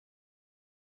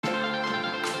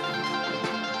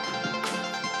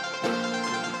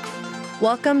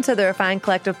Welcome to the Refined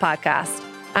Collective podcast.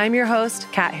 I'm your host,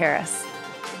 Kat Harris.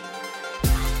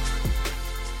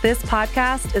 This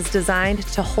podcast is designed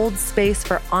to hold space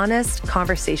for honest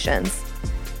conversations.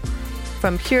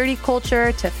 From purity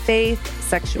culture to faith,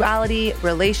 sexuality,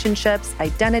 relationships,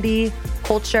 identity,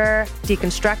 culture,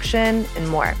 deconstruction, and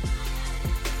more.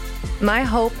 My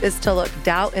hope is to look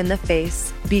doubt in the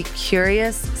face, be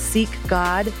curious, seek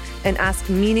God, and ask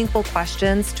meaningful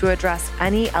questions to address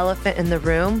any elephant in the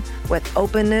room with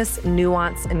openness,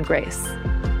 nuance, and grace.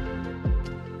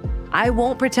 I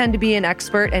won't pretend to be an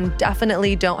expert and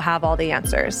definitely don't have all the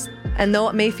answers. And though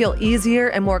it may feel easier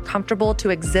and more comfortable to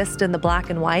exist in the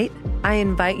black and white, I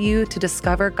invite you to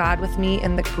discover God with me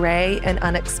in the gray and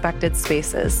unexpected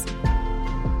spaces.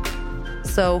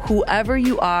 So whoever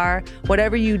you are,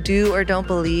 whatever you do or don't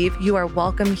believe, you are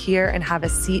welcome here and have a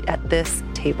seat at this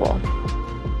table.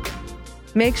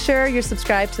 Make sure you're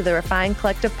subscribed to the Refined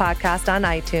Collective podcast on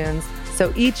iTunes,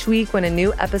 so each week when a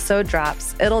new episode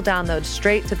drops, it'll download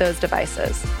straight to those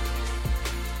devices.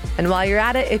 And while you're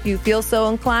at it, if you feel so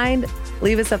inclined,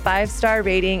 leave us a 5-star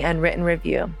rating and written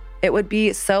review. It would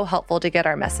be so helpful to get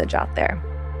our message out there.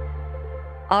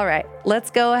 All right,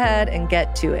 let's go ahead and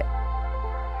get to it.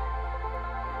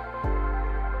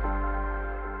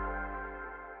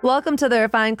 Welcome to the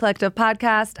Refined Collective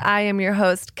podcast. I am your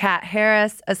host, Kat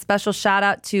Harris. A special shout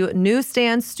out to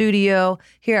Newsstand Studio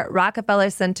here at Rockefeller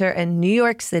Center in New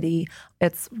York City.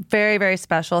 It's very, very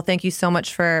special. Thank you so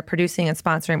much for producing and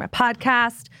sponsoring my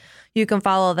podcast. You can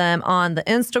follow them on the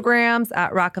Instagrams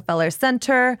at Rockefeller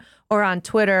Center or on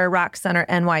Twitter, Rock Center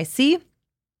NYC.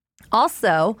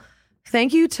 Also,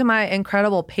 thank you to my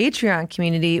incredible Patreon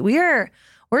community.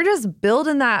 We're just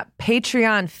building that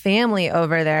Patreon family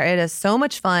over there. It is so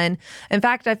much fun. In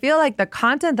fact, I feel like the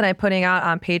content that I'm putting out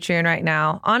on Patreon right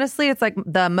now, honestly, it's like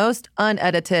the most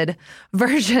unedited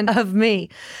version of me.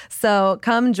 So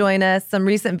come join us. Some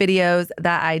recent videos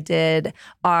that I did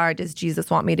are, does Jesus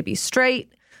want me to be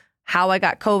straight? How I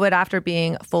got COVID after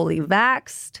being fully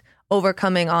vaxxed,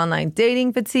 overcoming online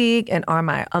dating fatigue, and are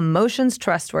my emotions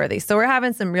trustworthy? So we're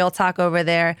having some real talk over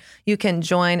there. You can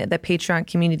join the Patreon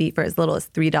community for as little as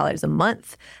 $3 a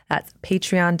month. That's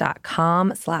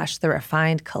patreon.com/The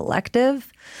Refined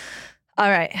Collective. All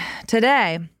right,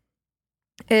 today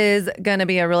is going to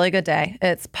be a really good day.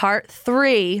 It's part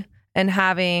 3 in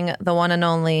having the one and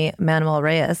only Manwell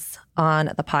Reyes on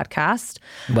the podcast.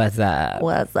 What's up?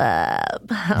 What's up?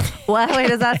 Well, wait,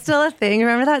 is that still a thing?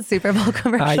 Remember that Super Bowl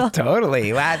commercial?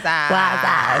 Totally. What's up? What's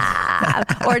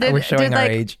up? Or did our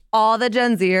like age. All the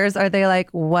Gen Zers, are they like,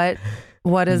 what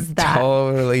is that?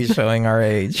 Totally showing our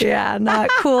age. Yeah, not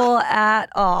cool at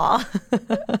all.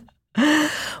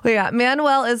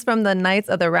 Manwell is from the Knights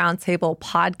of the Round Table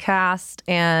podcast,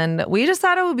 and we just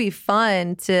thought it would be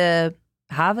fun to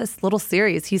have this little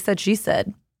series, He Said, She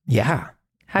Said. Yeah.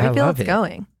 How do you feel it's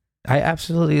going? I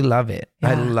absolutely love it.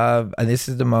 Yeah. This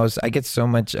is the most, I get so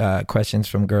much questions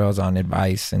from girls on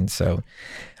advice. And so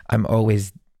I'm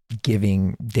always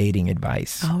giving dating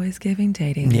advice. Always giving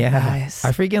dating advice.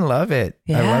 I freaking love it.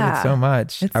 Yeah. I love it so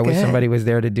much. I wish somebody was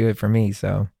there to do it for me.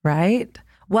 So. Right?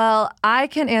 Well, I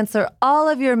can answer all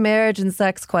of your marriage and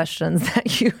sex questions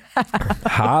that you have.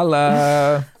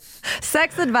 Holla.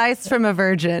 Sex advice from a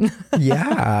virgin.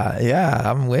 Yeah,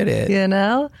 I'm with it. You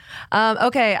know?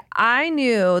 Okay, I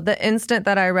knew the instant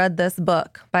that I read this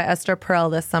book by Esther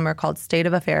Perel this summer called State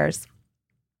of Affairs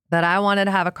that I wanted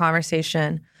to have a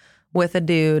conversation with a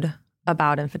dude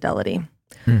about infidelity.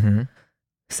 Mm-hmm.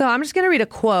 So I'm just going to read a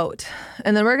quote,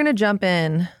 and then we're going to jump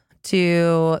in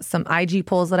to some IG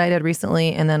polls that I did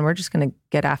recently, and then we're just going to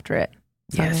get after it.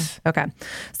 Yes. Okay.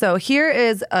 So here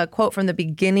is a quote from the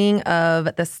beginning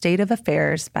of The State of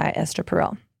Affairs by Esther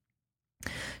Perel.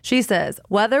 She says,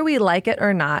 "Whether we like it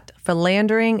or not,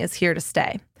 philandering is here to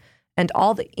stay. And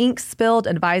all the ink spilled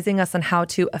advising us on how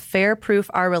to affair-proof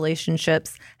our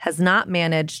relationships has not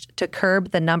managed to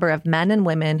curb the number of men and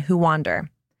women who wander.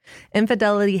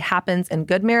 Infidelity happens in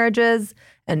good marriages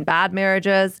and bad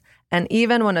marriages, and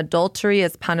even when adultery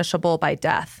is punishable by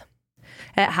death.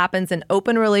 It happens in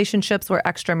open relationships where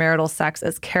extramarital sex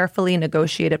is carefully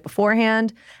negotiated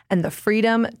beforehand, and the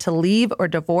freedom to leave or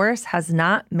divorce has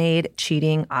not made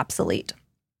cheating obsolete."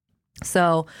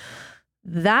 So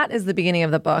that is the beginning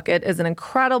of the book. It is an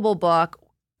incredible book.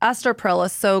 Esther Perel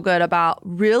is so good about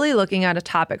really looking at a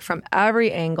topic from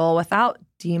every angle without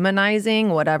demonizing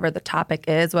whatever the topic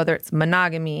is, whether it's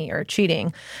monogamy or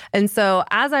cheating. And so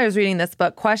as I was reading this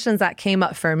book, questions that came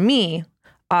up for me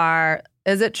are,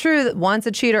 is it true that once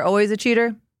a cheater, always a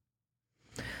cheater?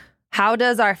 How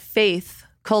does our faith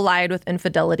collide with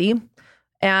infidelity?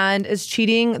 And is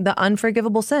cheating the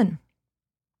unforgivable sin?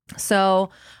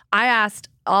 So I asked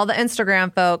all the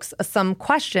Instagram folks some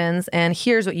questions, and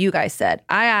here's what you guys said.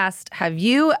 I asked, have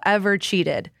you ever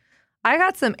cheated? I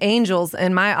got some angels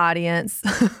in my audience.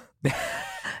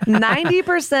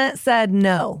 90% said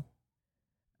no.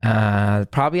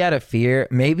 Probably out of fear.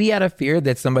 Maybe out of fear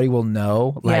that somebody will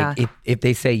know. Like if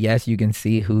they say yes, you can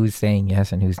see who's saying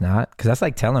yes and who's not. Because that's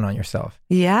like telling on yourself.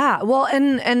 Yeah. Well,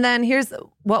 and then here's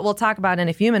what we'll talk about in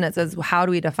a few minutes is how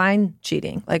do we define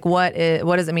cheating? Like what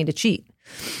does it mean to cheat?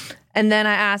 And then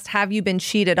I asked, have you been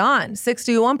cheated on?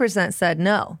 61% said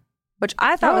no, which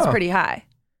I thought was pretty high.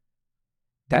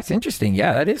 That's interesting.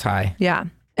 Yeah, that is high. Yeah.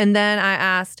 And then I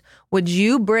asked, would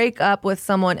you break up with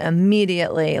someone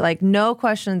immediately? Like no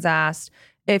questions asked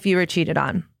if you were cheated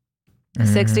on.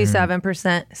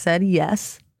 67% said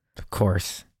yes. Of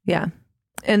course. Yeah.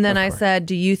 And then I said,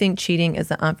 do you think cheating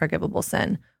is an unforgivable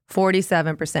sin?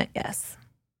 47% yes.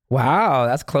 Wow.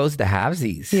 That's close to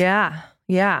halvesies. Yeah.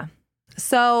 Yeah.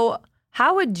 So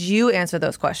how would you answer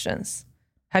those questions?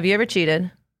 Have you ever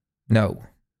cheated? No.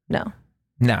 No.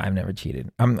 No, I've never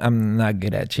cheated. I'm not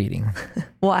good at cheating.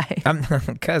 Why?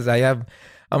 Because I'm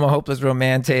a hopeless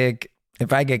romantic.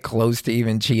 If I get close to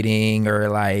even cheating or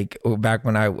like back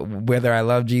when whether I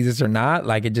love Jesus or not,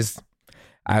 like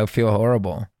I feel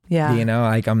horrible. Yeah. You know,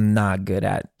 like I'm not good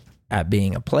at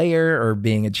being a player or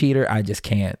being a cheater. I just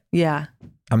can't. Yeah.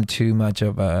 I'm too much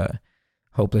of a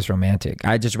hopeless romantic.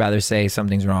 I'd just rather say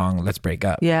something's wrong, let's break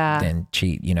up. Yeah. Than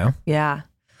cheat, you know? Yeah.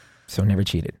 So never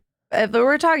cheated. If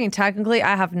we're talking technically,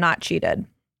 I have not cheated.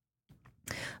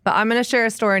 But I'm going to share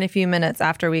a story in a few minutes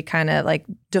after we kind of like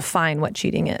define what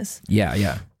cheating is. Yeah,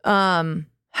 yeah.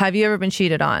 Have you ever been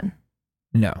cheated on?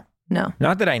 No. No.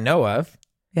 Not that I know of.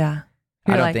 Yeah.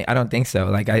 I don't think so.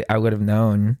 Like I would have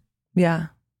known. Yeah.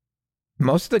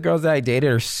 Most of the girls that I dated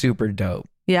are super dope.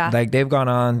 Yeah. Like they've gone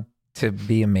on to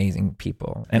be amazing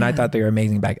people. And I thought they were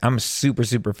amazing back. I'm a super,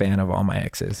 super fan of all my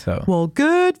exes. So well,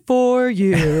 good for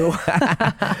you.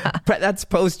 That's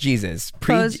post-Jesus.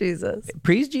 Post-Jesus.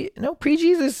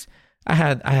 Pre-Jesus, I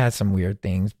had some weird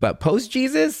things. But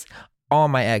post-Jesus, all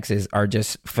my exes are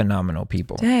just phenomenal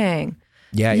people. Dang.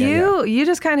 Yeah. You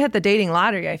just kind of hit the dating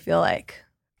lottery, I feel like.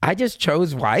 I just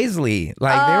chose wisely.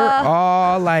 Like they were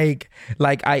all like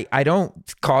I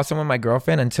don't call someone my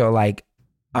girlfriend until like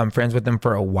I'm friends with them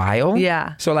for a while.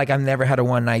 Yeah. So like I've never had a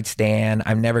one night stand.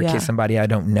 I've never kissed somebody I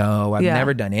don't know. I've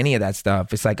never done any of that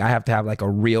stuff. It's like I have to have like a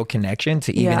real connection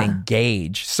to even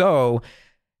engage. So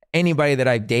anybody that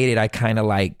I've dated, I kind of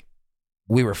like,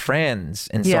 we were friends.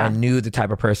 And so I knew the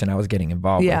type of person I was getting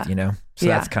involved with, you know? So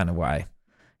that's kind of why.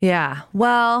 Yeah.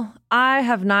 Well, I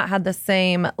have not had the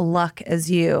same luck as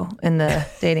you in the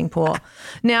dating pool.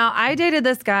 Now, I dated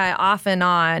this guy off and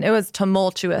on. It was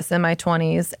tumultuous in my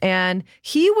 20s. And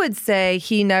he would say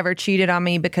he never cheated on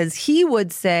me because he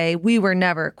would say we were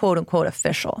never, quote unquote,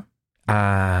 official.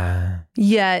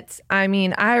 Yet, I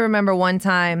mean, I remember one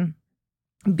time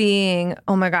being,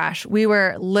 oh my gosh, we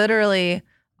were literally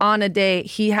on a date.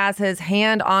 He has his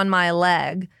hand on my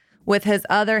leg. With his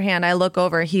other hand, I look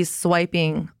over, he's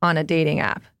swiping on a dating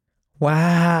app.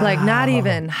 Wow. Like not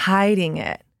even hiding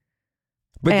it.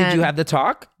 But did you have the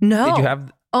talk? No. Did you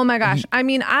have? Oh my gosh. I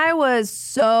mean, I was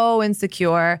so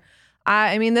insecure.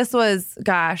 I mean, this was,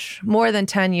 more than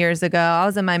 10 years ago. I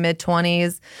was in my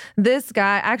mid-20s. This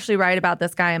guy, I actually write about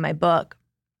this guy in my book.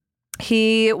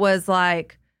 He was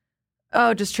like,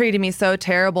 just treated me so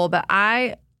terrible. But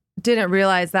I didn't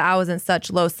realize that I was in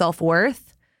such low self-worth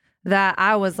that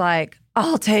I was like,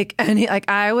 I'll take any, like,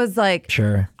 I was like,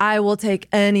 sure, I will take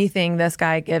anything this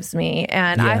guy gives me.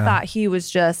 And I thought he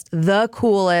was just the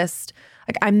coolest.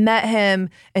 Like I met him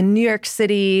in New York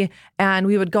City and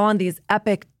we would go on these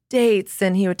epic dates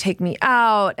and he would take me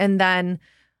out and then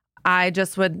I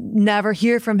just would never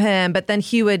hear from him. But then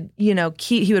he would, he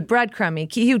would breadcrumb me.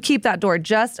 He would keep that door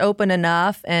just open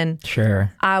enough. And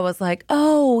sure, I was like,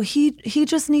 he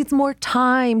just needs more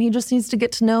time. He just needs to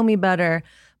get to know me better.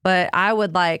 But I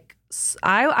would like,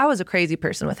 I was a crazy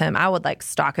person with him. I would like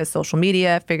stalk his social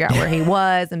media, figure out where he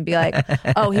was and be like,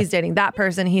 he's dating that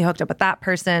person. He hooked up with that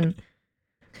person.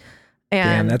 And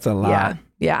damn, that's a lot.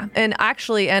 Yeah. And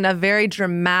actually in a very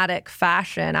dramatic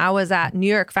fashion, I was at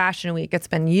New York Fashion Week. It's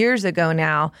been years ago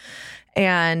now.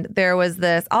 And there was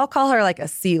this, I'll call her like a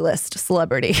C-list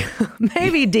celebrity,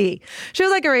 maybe D. She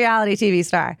was like a reality TV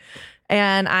star.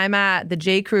 And I'm at the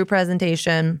J. Crew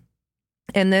presentation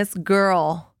and this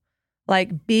girl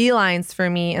like beelines for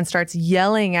me and starts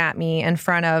yelling at me in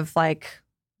front of like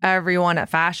everyone at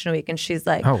Fashion Week. And she's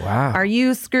like, oh, wow. Are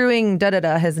you screwing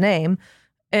da-da-da, his name?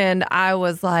 And I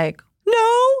was like,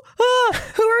 no,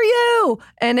 who are you?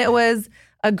 And it was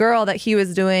a girl that he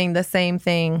was doing the same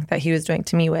thing that he was doing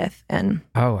to me with. And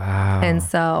oh, wow. And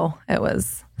so it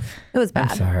was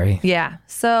bad. I'm sorry. Yeah.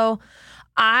 So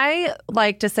I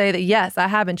like to say that, yes, I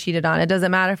have been cheated on. It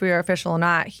doesn't matter if we were official or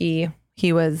not. He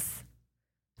was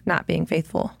not being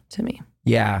faithful to me.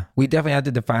 Yeah, we definitely have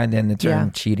to define then the term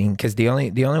cheating, because the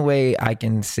only way I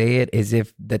can say it is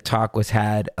if the talk was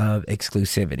had of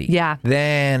exclusivity. Yeah.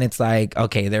 Then it's like,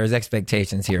 okay, there's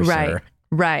expectations here, sir.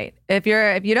 Right. If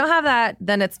you don't have that,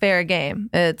 then it's fair game.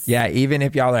 It's even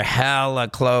if y'all are hella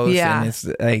close, and it's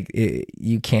like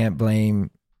you can't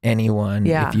blame anyone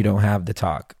if you don't have the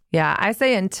talk. Yeah, I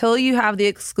say until you have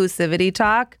the exclusivity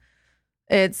talk,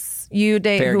 it's you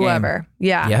date fair whoever. Game.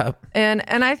 Yeah. Yep.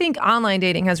 And I think online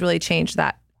dating has really changed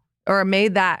that, or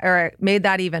made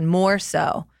that even more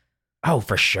so. Oh,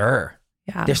 for sure.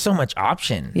 Yeah. There's so much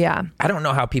option. Yeah. I don't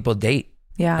know how people date.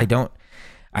 Yeah. I don't.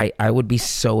 I would be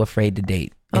so afraid to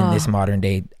date in this modern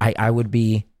day. I would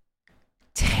be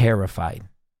terrified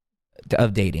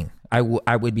of dating. I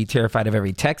would be terrified of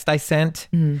every text I sent,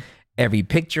 every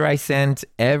picture I sent,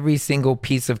 every single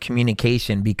piece of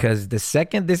communication, because the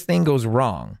second this thing goes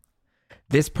wrong,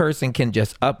 this person can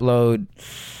just upload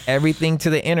everything to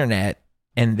the internet,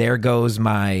 and there goes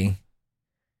my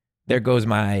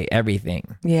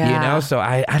everything. Yeah. You know? So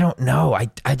I don't know.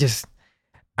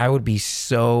 I would be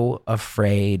so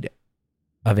afraid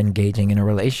of engaging in a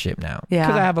relationship now. Yeah.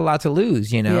 Because I have a lot to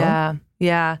lose, you know? Yeah.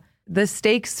 Yeah. The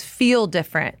stakes feel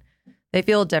different. They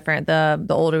feel different the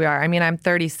older we are. I mean, I'm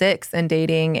 36 and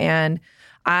dating, and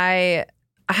I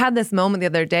had this moment the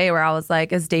other day where I was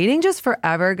like, is dating just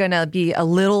forever going to be a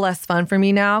little less fun for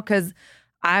me now? Because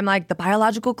I'm like the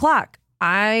biological clock.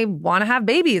 I want to have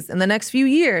babies in the next few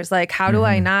years. Like, how do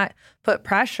I not put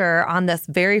pressure on this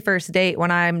very first date when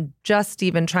I'm just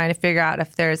even trying to figure out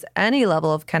if there's any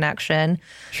level of connection?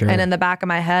 Sure. And in the back of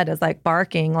my head is like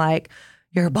barking, like,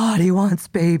 your body wants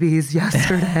babies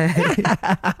yesterday.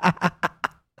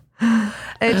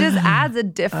 It just adds a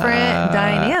different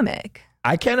dynamic.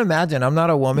 I can't imagine. I'm not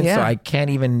a woman, so I can't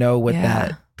even know what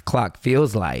that clock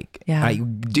feels like. Yeah.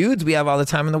 Dudes, we have all the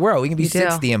time in the world. We can be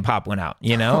 60 and pop one out,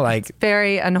 you know? Like, it's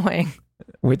very annoying.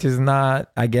 Which is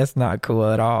not, I guess, not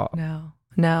cool at all.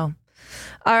 No.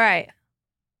 All right.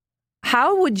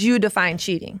 How would you define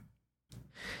cheating?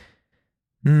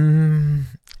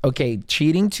 Okay,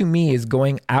 cheating to me is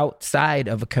going outside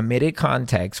of a committed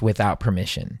context without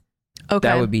permission. Okay.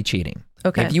 That would be cheating.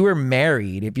 Okay. If you were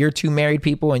married, if you're two married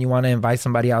people and you want to invite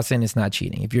somebody else in, it's not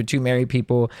cheating. If you're two married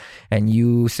people and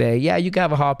you say, yeah, you can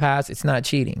have a hall pass, it's not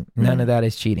cheating. None of that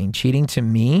is cheating. Cheating to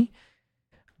me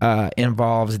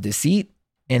involves deceit,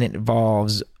 and it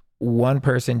involves one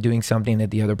person doing something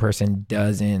that the other person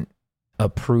doesn't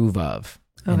approve of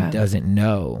and doesn't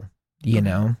know, you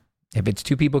know? If it's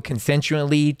two people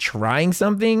consensually trying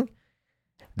something,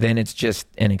 then it's just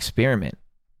an experiment.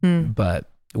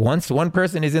 But once one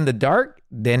person is in the dark,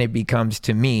 then it becomes,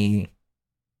 to me,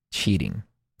 cheating.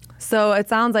 So it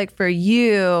sounds like for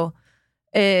you,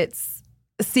 it's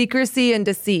secrecy and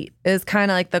deceit is kind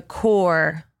of like the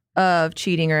core of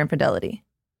cheating or infidelity.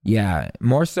 Yeah,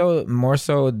 more so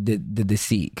the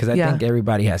deceit, because I think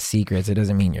everybody has secrets. It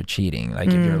doesn't mean you're cheating. Like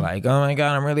if you're like, oh my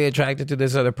God, I'm really attracted to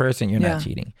this other person, you're not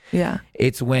cheating. Yeah,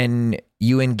 it's when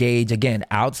you engage, again,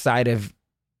 outside of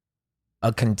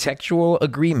a contextual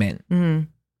agreement,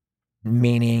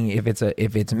 meaning if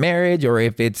it's marriage or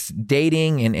if it's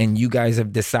dating and you guys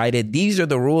have decided these are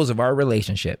the rules of our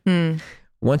relationship.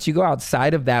 Once you go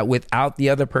outside of that without the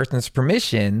other person's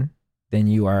permission, then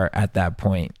you are at that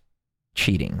point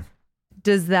cheating.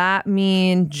 Does that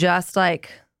mean just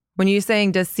like when you're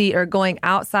saying deceit or going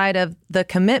outside of the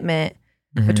commitment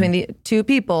between the two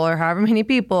people or however many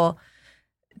people,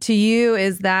 to you,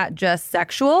 is that just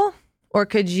sexual, or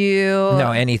could you?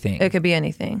 No, anything. It could be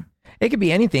anything. It could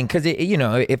be anything, because you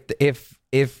know, if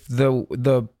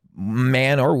the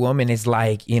man or woman is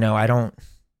like, you know, I don't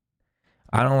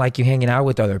like you hanging out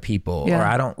with other people, or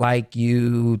I don't like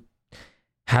you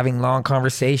having long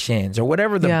conversations, or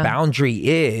whatever the boundary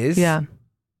is,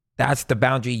 that's the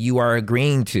boundary you are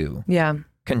agreeing to. Yeah.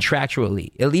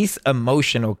 Contractually, at least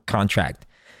emotional contract.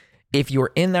 If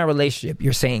you're in that relationship,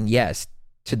 you're saying yes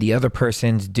to the other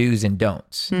person's do's and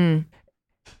don'ts.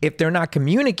 If they're not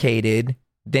communicated,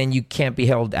 then you can't be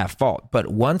held at fault. But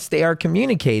once they are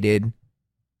communicated,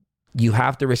 you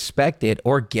have to respect it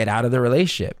or get out of the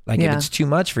relationship. Like if it's too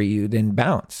much for you, then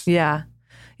bounce. Yeah.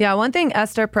 Yeah, one thing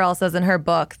Esther Perel says in her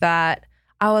book that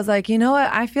I was like, you know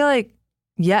what? I feel like,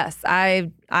 yes,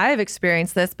 I've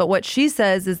experienced this. But what she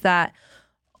says is that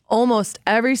almost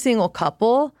every single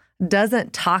couple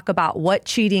doesn't talk about what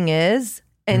cheating is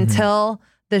until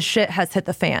the shit has hit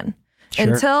the fan.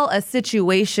 until a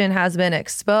situation has been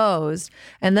exposed.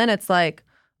 And then it's like,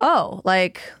 oh,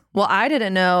 like, well, I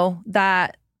didn't know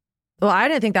that. Well, I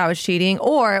didn't think that was cheating,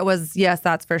 or it was, yes,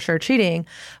 that's for sure cheating.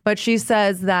 But she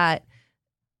says that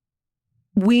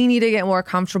we need to get more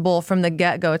comfortable from the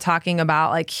get-go talking about,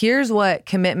 like, here's what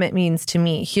commitment means to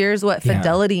me. Here's what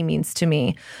fidelity means to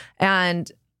me.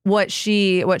 And what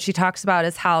she talks about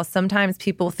is how sometimes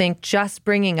people think just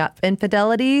bringing up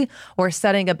infidelity or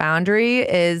setting a boundary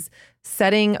is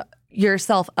setting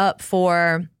yourself up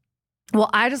for, well,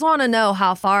 I just want to know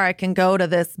how far I can go to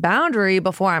this boundary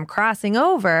before I'm crossing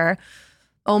over.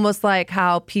 Almost like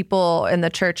how people in the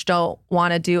church don't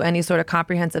want to do any sort of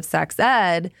comprehensive sex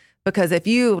ed, because if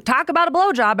you talk about a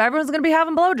blowjob, everyone's going to be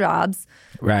having blowjobs.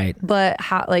 Right. But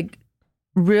how, like,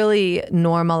 really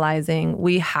normalizing,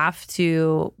 we have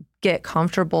to get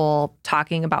comfortable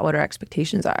talking about what our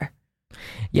expectations are.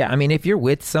 Yeah. I mean, if you're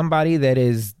with somebody that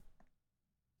is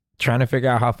trying to figure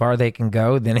out how far they can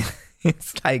go, then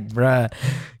it's like, bruh,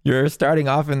 you're starting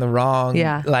off in the wrong,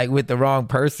 like with the wrong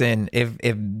person. If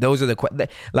those are the,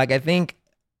 like, I think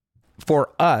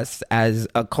for us as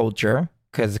a culture,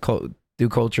 because through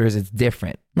cultures, it's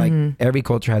different. Like every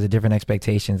culture has a different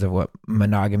expectations of what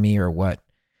monogamy or what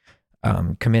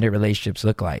committed relationships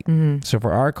look like. So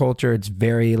for our culture, it's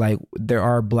very like, there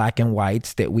are black and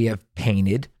whites that we have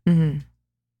painted.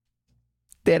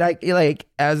 That I like,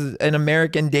 as an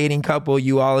American dating couple,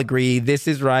 you all agree this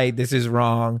is right, this is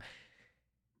wrong.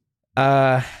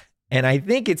 And I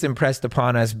think it's impressed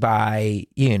upon us by,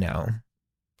 you know,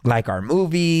 like our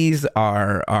movies,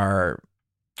 our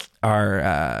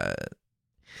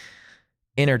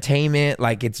entertainment.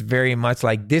 Like, it's very much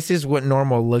like, this is what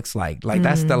normal looks like. Like,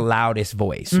 that's the loudest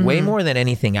voice, way more than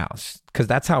anything else. Because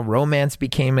that's how romance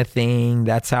became a thing.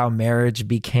 That's how marriage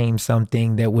became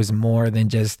something that was more than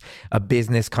just a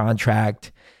business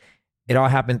contract. It all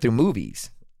happened through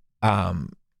movies,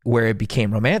 where it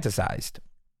became romanticized.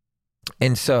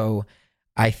 And so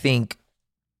I think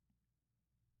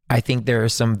there are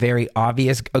some very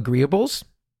obvious agreeables.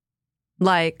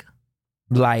 Like,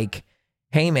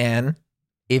 hey man,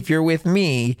 if you're with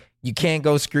me, you can't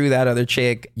go screw that other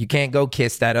chick. You can't go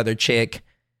kiss that other chick.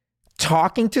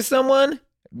 Talking to someone,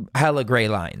 hella gray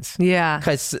lines. Yeah.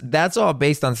 Because that's all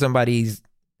based on somebody's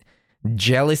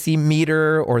jealousy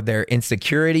meter or their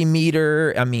insecurity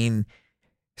meter. I mean,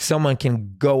 someone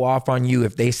can go off on you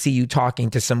if they see you talking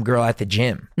to some girl at the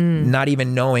gym, not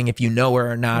even knowing if you know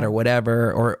her or not or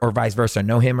whatever, or vice versa,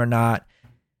 know him or not.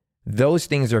 Those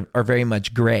things are very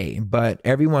much gray, but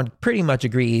everyone pretty much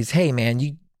agrees, hey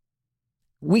man,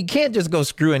 we can't just go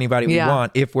screw anybody we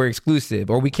want if we're exclusive,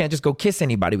 or we can't just go kiss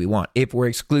anybody we want if we're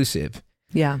exclusive.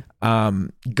 Yeah.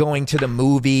 Going to the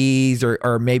movies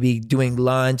or maybe doing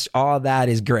lunch, all that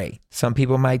is gray. Some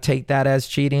people might take that as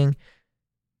cheating.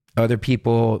 Other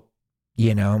people,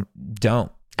 you know,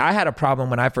 don't. I had a problem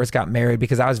when I first got married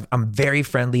because I'm very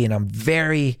friendly and I'm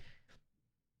very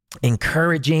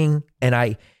encouraging, and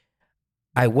I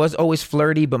was always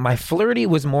flirty, but my flirty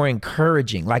was more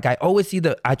encouraging. Like, I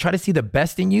try to see the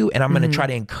best in you, and I'm going to try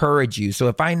to encourage you. So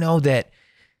if I know that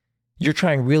you're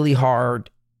trying really hard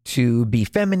to be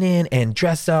feminine and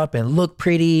dress up and look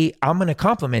pretty, I'm going to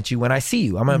compliment you when I see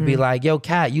you. I'm going to be like, yo,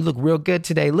 Kat, you look real good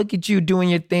today. Look at you doing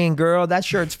your thing, girl. That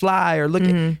shirt's fly. Or look at,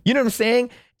 you know what I'm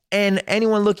saying? And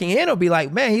anyone looking in will be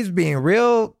like, man, he's being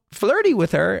real flirty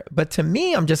with her. But to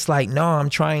me, I'm just like, no,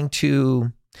 I'm trying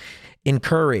to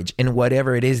encourage in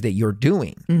whatever it is that you're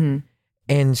doing.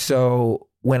 And so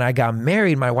when I got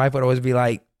married, my wife would always be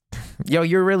like, yo,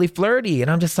 you're really flirty.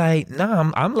 And I'm just like,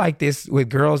 no, I'm like this with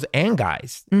girls and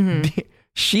guys.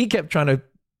 She kept trying to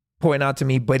point out to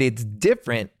me, but it's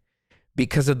different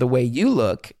because of the way you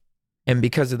look and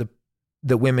because of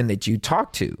the women that you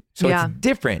talk to. So it's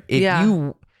different. If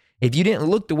you didn't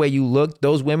look the way you looked,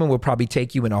 those women will probably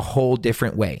take you in a whole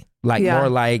different way. Like more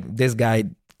like, this guy,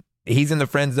 he's in the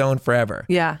friend zone forever.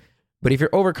 Yeah. But if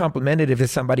you're over complimented, if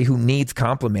it's somebody who needs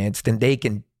compliments, then they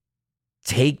can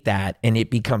take that and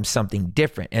it becomes something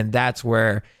different. And that's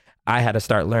where I had to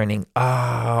start learning,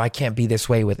 I can't be this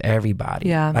way with everybody.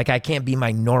 Yeah. Like, I can't be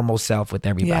my normal self with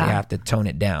everybody. I have to tone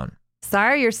it down.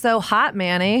 Sorry, you're so hot,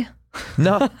 Manny.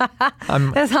 No.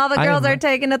 That's how the girls are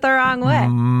taking it the wrong way.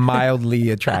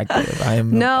 Mildly attractive.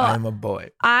 I'm a boy.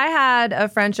 I had a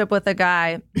friendship with a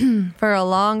guy for a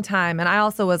long time, and I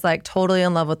also was like totally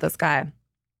in love with this guy.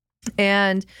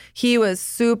 And he was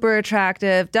super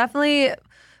attractive, definitely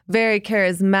very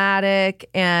charismatic.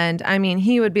 And I mean,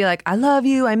 he would be like, I love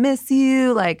you, I miss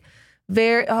you, like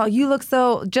you look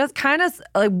so, just kind of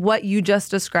like what you just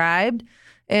described.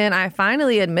 And I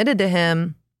finally admitted to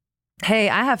him, hey,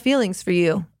 I have feelings for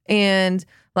you. And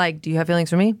Like, do you have feelings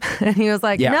for me? And he was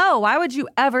like, no, why would you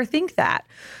ever think that?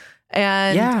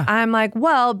 And I'm like,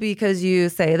 well, because you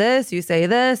say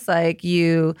this, like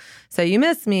you say you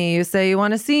miss me, you say you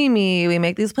want to see me, we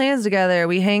make these plans together,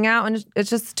 we hang out, and it's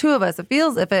just two of us. If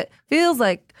it feels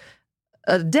like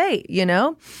a date, you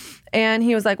know? And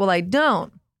he was like, well, I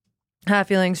don't have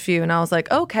feelings for you. And I was like,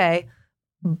 okay,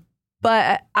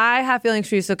 but I have feelings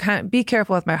for you, so kind of be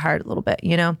careful with my heart a little bit,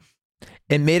 you know?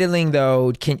 Admitting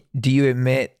though, do you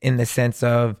admit in the sense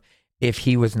of if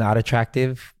he was not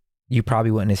attractive, you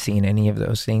probably wouldn't have seen any of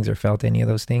those things or felt any of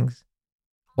those things?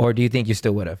 Or do you think you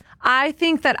still would have? I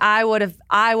think that I would have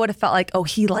felt like, oh,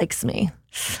 he likes me.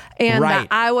 And that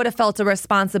I would have felt a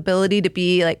responsibility to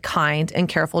be like kind and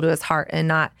careful to his heart and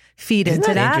not feed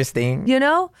into that. Interesting. You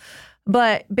know?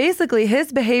 But basically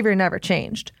his behavior never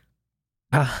changed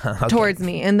towards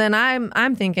me. And then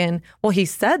I'm thinking, well, he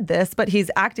said this, but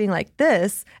he's acting like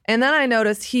this. And then I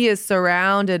noticed he is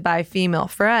surrounded by female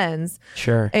friends.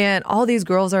 Sure. And all these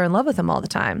girls are in love with him all the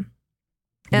time.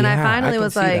 And I finally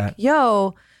was like,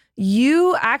 yo,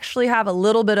 you actually have a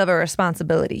little bit of a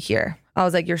responsibility here. I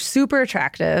was like, you're super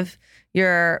attractive.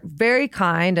 You're very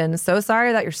kind, and so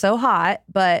sorry that you're so hot,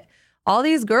 but all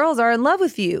these girls are in love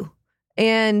with you.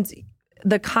 And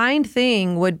the kind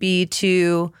thing would be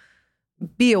to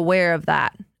be aware of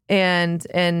that and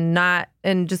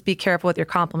just be careful with your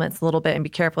compliments a little bit and be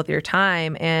careful with your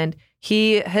time. And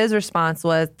his response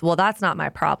was, well, that's not my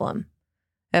problem.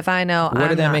 If I know, what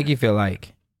did that make you feel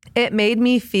like? It made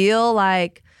me feel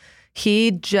like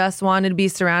he just wanted to be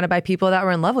surrounded by people that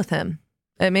were in love with him.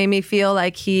 It made me feel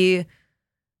like he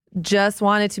just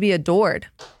wanted to be adored.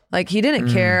 Like he didn't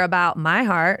care about my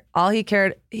heart.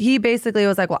 He basically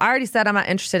was like, well, I already said I'm not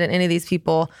interested in any of these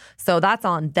people, so that's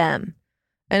on them.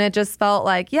 And it just felt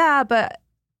like, yeah, but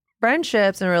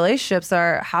friendships and relationships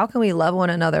are, how can we love one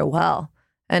another well?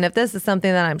 And if this is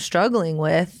something that I'm struggling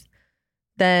with,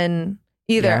 then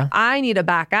either I need to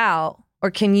back out,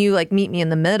 or can you like meet me in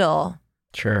the middle?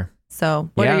 Sure. So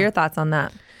what are your thoughts on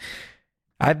that?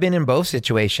 I've been in both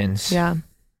situations. Yeah.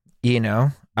 You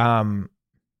know, I'm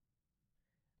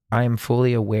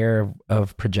fully aware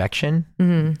of projection,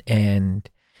 and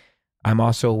I'm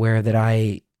also aware that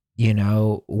I, you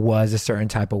know, was a certain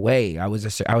type of way. I was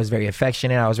very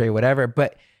affectionate. I was very whatever,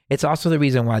 but it's also the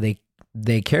reason why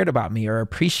they cared about me or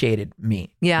appreciated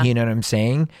me. Yeah. You know what I'm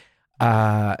saying?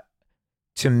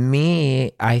 To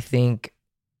me, I think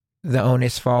the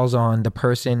onus falls on the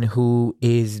person who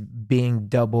is being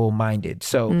double-minded.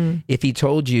 So if he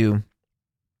told you,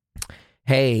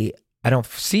 hey, I don't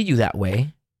see you that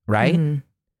way, right?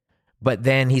 But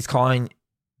then he's treating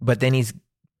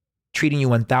you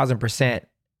 1000%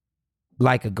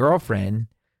 like a girlfriend,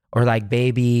 or like,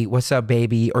 baby, what's up,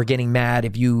 baby? Or getting mad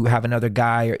if you have another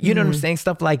guy, or you know what I'm saying?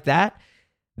 Stuff like that.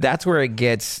 That's where it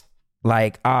gets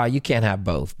like, you can't have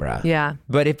both, bruh. Yeah.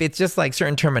 But if it's just like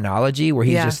certain terminology where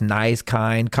he's just nice,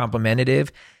 kind,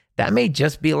 complimentative, that may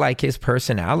just be like his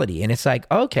personality. And it's like,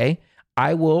 okay,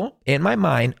 I will, in my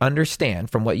mind,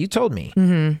 understand from what you told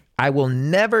me. I will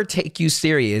never take you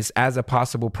serious as a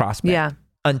possible prospect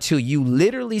until you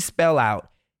literally spell out,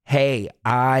 hey,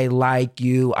 I like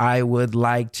you, I would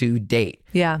like to date.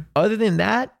 Yeah. Other than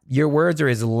that, your words are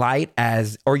as light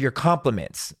as, or your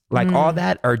compliments, like all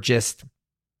that are just,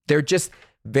 they're just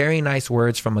very nice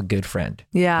words from a good friend.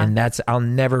 Yeah. And I'll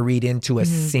never read into a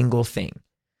single thing.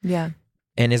 Yeah.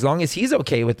 And as long as he's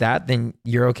okay with that, then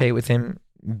you're okay with him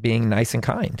being nice and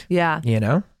kind. Yeah. You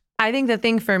know? I think the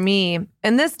thing for me,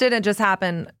 and this didn't just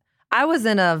happen, I was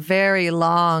in a very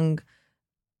long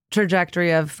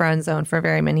trajectory of friend zone for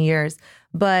very many years.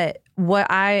 But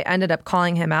what I ended up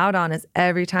calling him out on is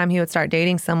every time he would start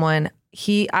dating someone,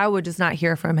 I would just not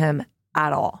hear from him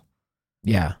at all.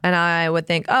 Yeah. And I would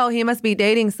think, oh, he must be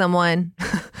dating someone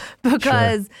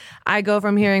because I go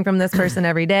from hearing from this person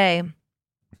every day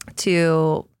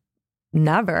to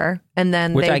never. And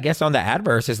then which I guess on the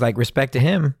adverse is like respect to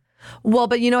him. Well,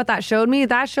 but you know what that showed me?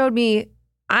 That showed me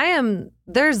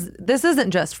this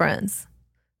isn't just friends.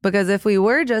 Because if we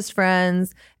were just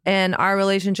friends and our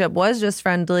relationship was just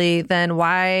friendly, then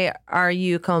why are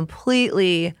you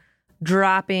completely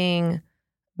dropping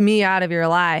me out of your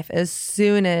life as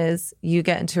soon as you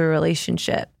get into a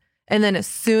relationship? And then as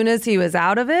soon as he was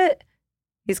out of it,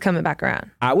 he's coming back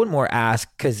around. I would more ask,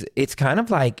 because it's kind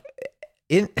of like,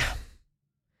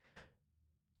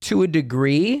 to a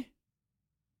degree,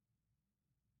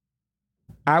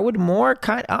 I would more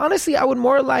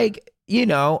like, you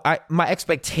know, my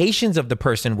expectations of the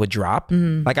person would drop.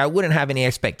 Like I wouldn't have any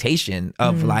expectation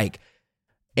of like,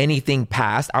 anything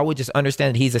past. I would just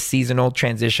understand that he's a seasonal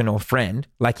transitional friend.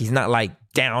 Like he's not like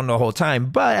down the whole time.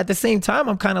 But at the same time,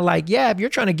 I'm kind of like, yeah, if you're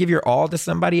trying to give your all to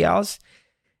somebody else,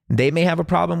 they may have a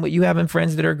problem with you having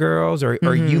friends that are girls,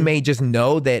 or you may just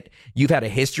know that you've had a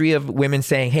history of women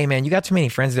saying, hey man, you got too many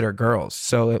friends that are girls.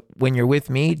 So when you're with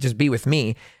me, just be with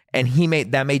me. And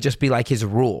that may just be like his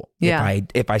rule. Yeah.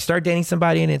 If I start dating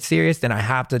somebody and it's serious, then I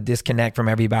have to disconnect from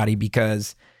everybody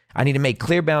because I need to make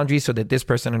clear boundaries so that this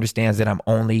person understands that I'm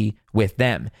only with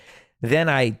them. Then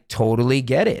I totally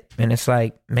get it. And it's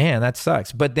like, man, that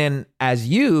sucks. But then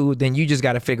then you just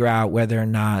got to figure out whether or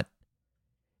not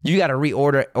you got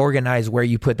to organize where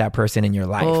you put that person in your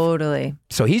life. Totally.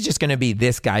 So he's just going to be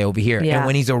this guy over here. Yeah. And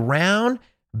when he's around,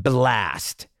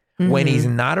 blast. When he's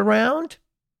not around,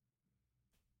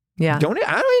 I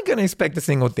ain't going to expect a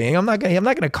single thing. I'm not going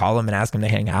to call him and ask him to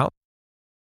hang out.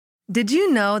 Did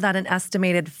you know that an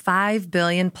estimated 5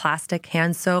 billion plastic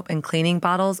hand soap and cleaning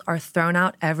bottles are thrown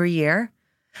out every year?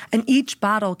 And each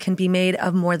bottle can be made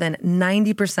of more than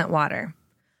 90% water.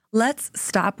 Let's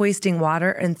stop wasting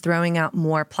water and throwing out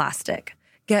more plastic.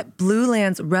 Get Blue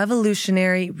Land's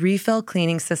revolutionary refill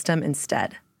cleaning system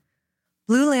instead.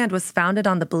 Blue Land was founded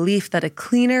on the belief that a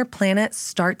cleaner planet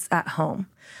starts at home.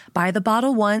 Buy the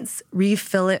bottle once,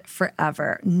 refill it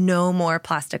forever. No more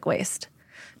plastic waste.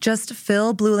 Just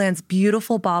fill Blue Land's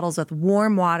beautiful bottles with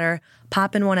warm water,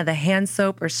 pop in one of the hand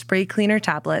soap or spray cleaner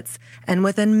tablets, and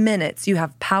within minutes, you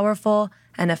have powerful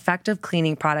and effective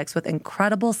cleaning products with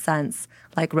incredible scents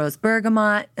like rose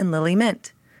bergamot and lily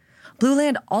mint. Blue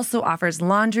Land also offers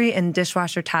laundry and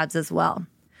dishwasher tabs as well.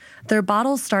 Their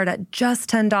bottles start at just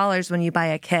 $10 when you buy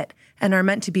a kit and are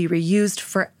meant to be reused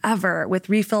forever with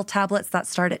refill tablets that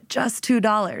start at just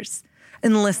 $2.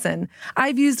 And listen,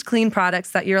 I've used clean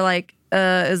products that you're like,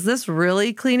 is this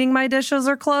really cleaning my dishes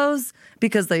or clothes?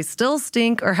 Because they still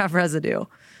stink or have residue.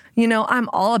 You know, I'm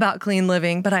all about clean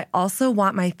living, but I also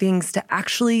want my things to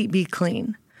actually be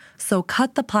clean. So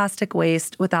cut the plastic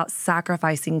waste without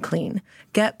sacrificing clean.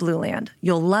 Get Blue Land.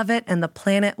 You'll love it and the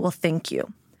planet will thank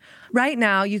you. Right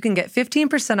now, you can get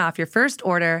 15% off your first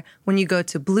order when you go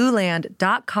to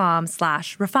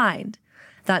blueland.com/refined.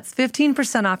 That's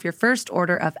 15% off your first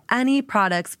order of any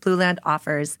products Blue Land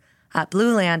offers at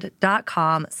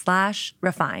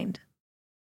blueland.com/refined.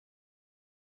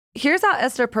 Here's how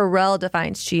Esther Perel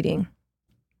defines cheating.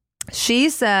 She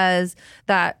says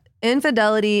that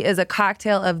infidelity is a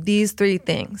cocktail of these three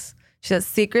things. She says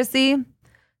secrecy,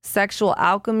 sexual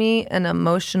alchemy, and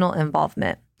emotional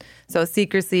involvement. So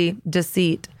secrecy,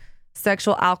 deceit,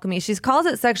 sexual alchemy. She calls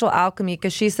it sexual alchemy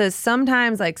because she says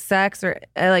sometimes like sex or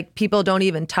like people don't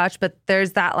even touch, but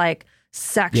there's that like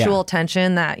sexual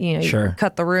tension that, you know, you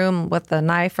cut the room with the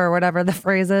knife or whatever the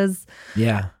phrase is.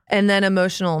 Yeah. And then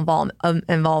emotional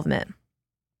involvement.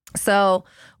 So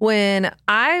when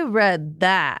I read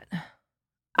that,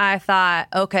 I thought,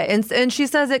 okay. And she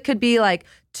says it could be like,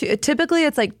 typically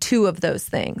it's like two of those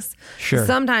things. Sure.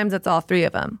 Sometimes it's all three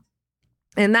of them.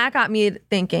 And that got me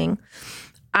thinking,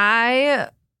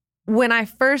 when I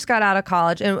first got out of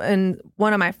college and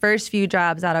one of my first few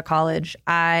jobs out of college,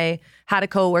 I had a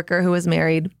coworker who was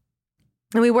married.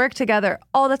 And we worked together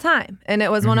all the time. And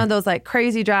it was one of those like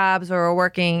crazy jobs where we're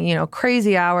working, you know,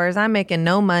 crazy hours. I'm making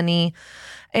no money.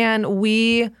 And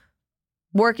we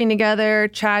working together,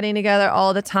 chatting together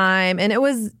all the time. And it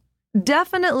was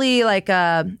definitely like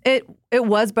it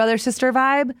was brother-sister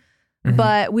vibe,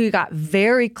 but we got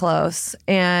very close.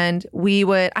 And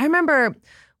I remember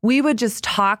we would just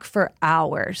talk for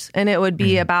hours. And it would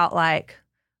be about like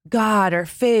God or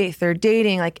faith or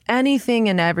dating, like anything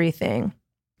and everything.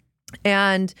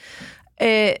 And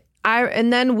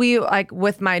then we like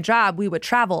with my job, we would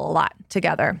travel a lot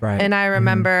together. Right. And I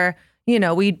remember, you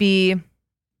know, we'd be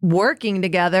working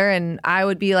together and I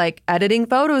would be like editing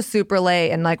photos super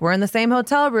late and like we're in the same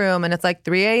hotel room and it's like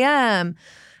 3 a.m.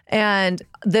 And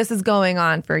this is going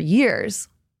on for years.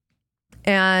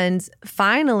 And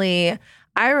finally,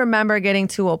 I remember getting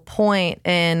to a point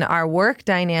in our work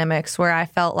dynamics where I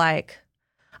felt like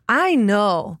I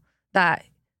know that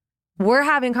we're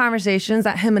having conversations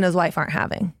that him and his wife aren't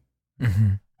having.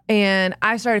 And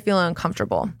I started feeling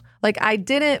uncomfortable. Like I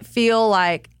didn't feel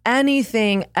like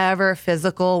anything ever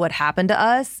physical would happen to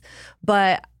us,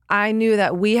 but I knew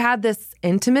that we had this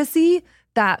intimacy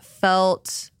that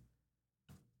felt,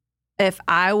 if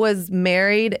I was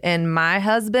married and my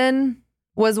husband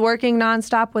was working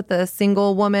nonstop with a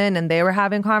single woman and they were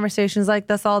having conversations like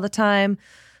this all the time,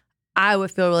 I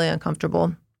would feel really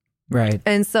uncomfortable. Right.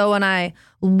 And so when I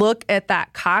look at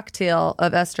that cocktail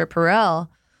of Esther Perel,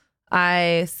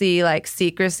 I see like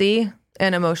secrecy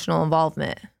and emotional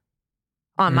involvement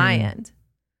on my end.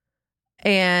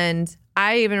 And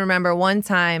I even remember one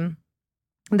time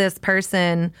this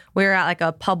person, we were at like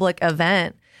a public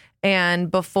event, and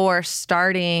before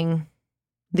starting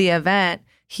the event,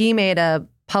 he made a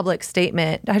public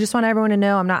statement. I just want everyone to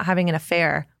know I'm not having an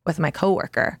affair with my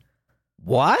coworker.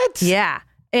 What? Yeah.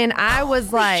 And I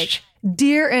was like,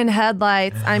 deer in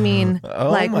headlights. I mean,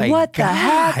 what the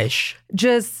heck?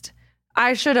 Just,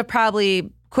 I should have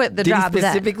probably quit the job. Did he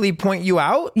specifically point you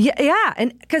out? Yeah.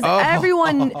 And because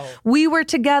everyone, we were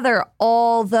together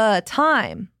all the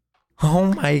time.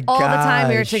 Oh my God. All the time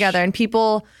we were together. And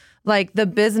people, like, the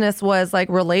business was like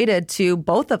related to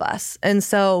both of us. And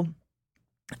so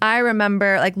I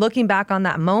remember like looking back on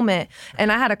that moment,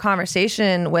 and I had a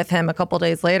conversation with him a couple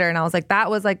days later, and I was like, that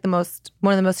was like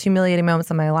one of the most humiliating moments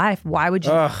of my life. Why would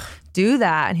you do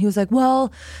that? And he was like,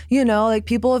 well, like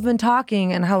people have been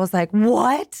talking. And I was like,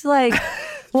 what? Like,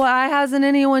 why hasn't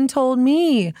anyone told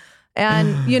me?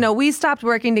 And, we stopped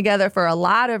working together for a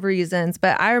lot of reasons.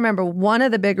 But I remember one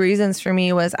of the big reasons for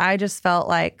me was I just felt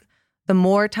like the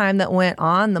more time that went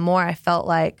on, the more I felt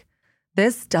like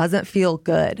this doesn't feel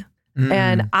good.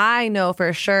 And I know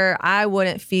for sure I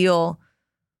wouldn't feel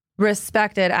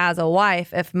respected as a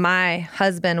wife if my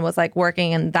husband was like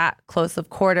working in that close of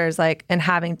quarters, like, and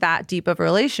having that deep of a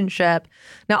relationship.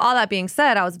 Now, all that being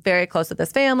said, I was very close with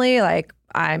his family. Like,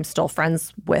 I'm still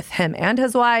friends with him and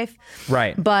his wife.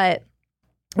 Right. But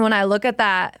when I look at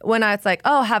that, it's like,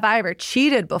 oh, have I ever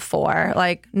cheated before?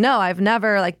 Like, no, I've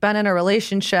never like been in a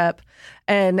relationship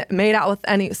and made out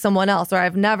with someone else, or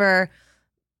I've never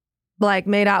like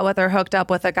made out with or hooked up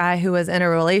with a guy who was in a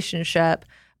relationship.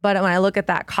 But when I look at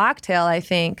that cocktail, I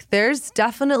think there's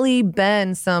definitely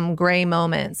been some gray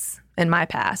moments in my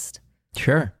past.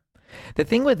 Sure. The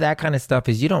thing with that kind of stuff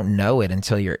is you don't know it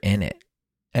until you're in it.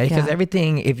 Because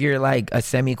everything, if you're like a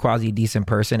semi-quasi decent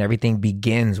person, everything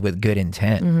begins with good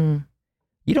intent. Mm-hmm.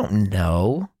 You don't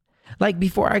know. Like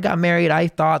before I got married, I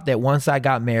thought that once I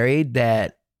got married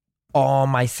that all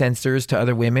my sensors to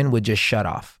other women would just shut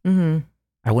off. Mm-hmm.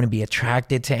 I wouldn't be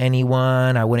attracted to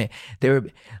anyone.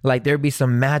 There'd be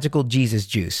some magical Jesus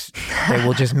juice that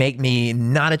will just make me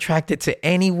not attracted to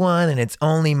anyone, and it's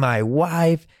only my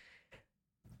wife.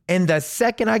 And the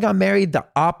second I got married, the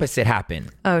opposite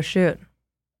happened. Oh, shoot.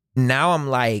 Now I'm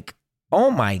like, oh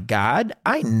my God,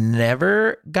 I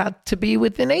never got to be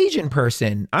with an Asian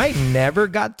person. I never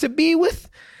got to be with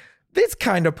this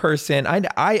kind of person.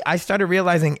 I started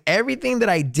realizing everything that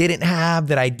I didn't have,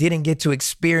 that I didn't get to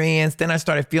experience. Then I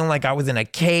started feeling like I was in a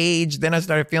cage. Then I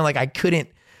started feeling like I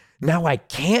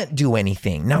can't do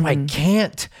anything. Now I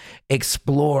can't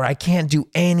explore. I can't do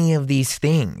any of these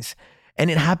things.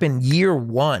 And it happened year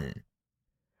one.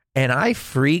 And I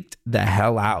freaked the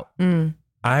hell out.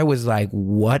 I was like,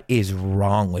 what is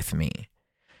wrong with me?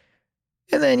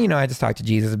 And then, I just talked to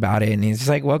Jesus about it, and he's just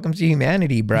like, welcome to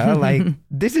humanity, bro. Like,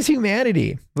 this is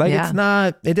humanity. Like,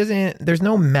 there's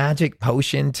no magic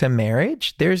potion to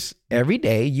marriage. Every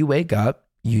day you wake up,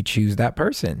 you choose that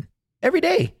person. Every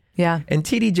day. Yeah. And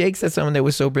TD Jakes said something that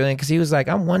was so brilliant, because he was like,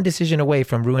 I'm one decision away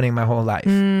from ruining my whole life.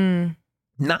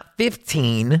 Not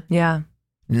 15. Yeah.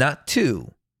 Not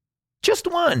 2. Just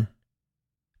one.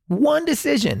 One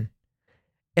decision.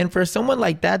 And for someone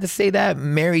like that to say that,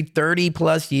 married 30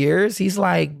 plus years, he's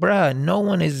like, bruh, no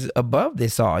one is above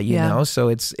this all, you know? So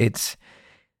it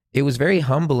was very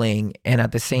humbling. And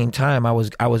at the same time, I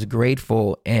was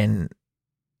grateful, and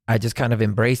I just kind of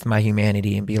embraced my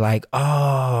humanity and be like,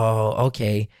 oh,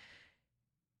 okay.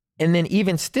 And then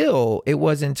even still, it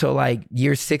wasn't until like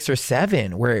year 6 or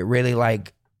 7 where it really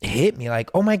like hit me like,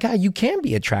 oh my God, you can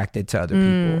be attracted to other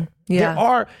people.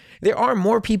 Yeah. There are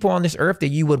more people on this earth that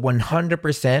you would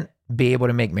 100% be able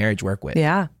to make marriage work with.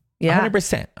 Yeah. Yeah.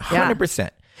 100%. 100%. Yeah.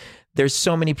 There's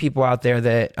so many people out there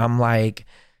that I'm like,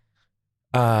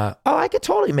 I could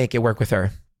totally make it work with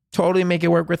her. Totally make it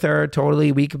work with her.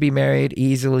 Totally. We could be married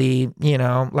easily,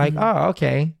 like, oh,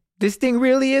 okay. This thing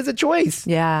really is a choice.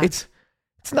 Yeah. It's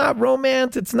not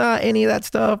romance. It's not any of that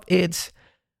stuff. It's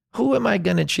who am I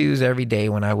going to choose every day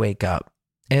when I wake up?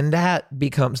 And that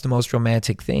becomes the most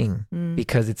romantic thing,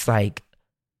 because it's like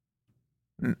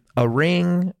a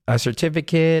ring, a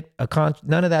certificate,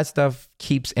 none of that stuff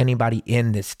keeps anybody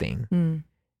in this thing.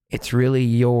 It's really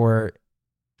your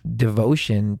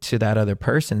devotion to that other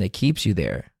person that keeps you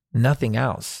there. Nothing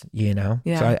else, Yeah.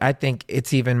 So I think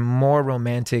it's even more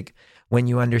romantic when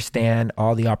you understand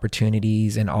all the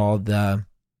opportunities and all the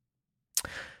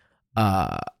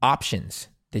options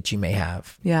that you may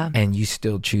have. Yeah. And you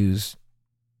still choose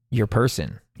your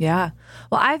person. Yeah.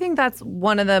 Well, I think that's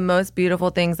one of the most beautiful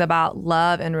things about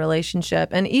love and relationship,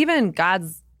 and even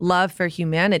God's love for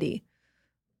humanity.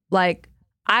 Like,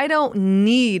 I don't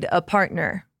need a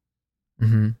partner.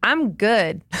 I'm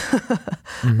good.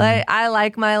 Like, I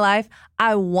like my life.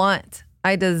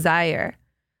 I desire.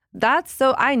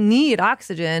 I need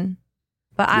oxygen,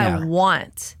 but I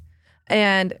want.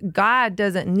 And God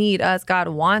doesn't need us. God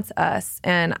wants us.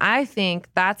 And I think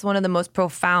that's one of the most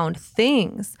profound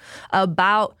things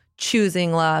about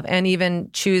choosing love and even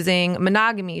choosing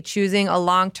monogamy, choosing a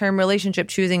long-term relationship,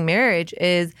 choosing marriage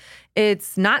is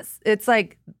it's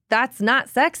like, that's not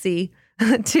sexy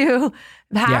to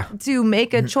have to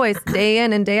make a choice day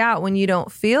in and day out when you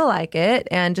don't feel like it,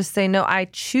 and just say, no, I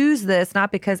choose this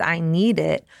not because I need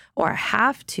it or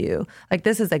have to. Like,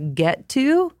 this is a get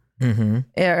to,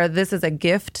 or this is a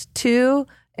gift to,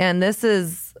 and this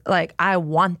is like, I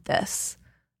want this.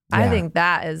 I think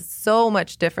that is so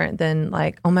much different than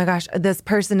like, oh my gosh, this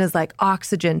person is like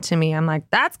oxygen to me. I'm like,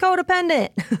 that's codependent.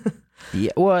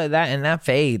 Yeah, well, that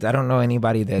fades. I don't know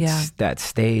anybody that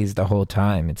stays the whole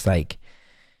time. It's like,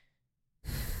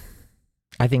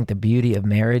 I think the beauty of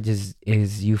marriage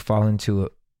is you fall into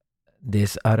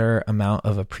this utter amount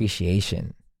of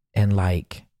appreciation, and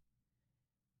like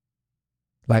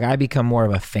I become more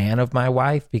of a fan of my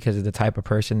wife because of the type of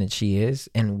person that she is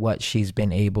and what she's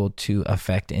been able to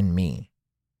affect in me.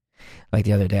 Like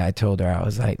the other day I told her, I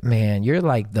was like, man, you're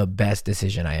like the best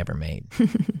decision I ever made.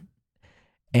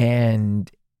 And,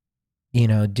 you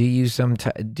know,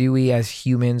 do we as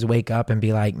humans wake up and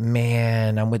be like,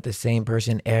 man, I'm with the same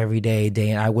person every day,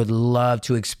 and I would love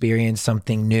to experience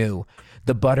something new.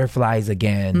 The butterflies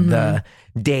again, the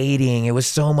dating. It was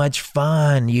so much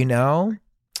fun, you know?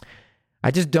 I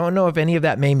just don't know if any of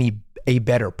that made me a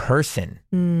better person.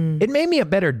 It made me a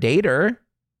better dater,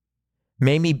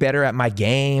 made me better at my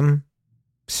game,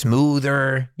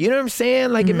 smoother. You know what I'm saying?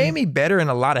 Like, it made me better in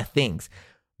a lot of things.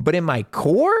 But in my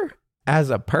core, as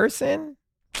a person,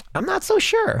 I'm not so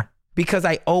sure, because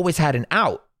I always had an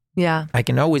out. Yeah. I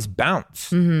can always bounce.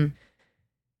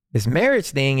 This marriage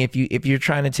thing, if you're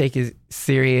trying to take it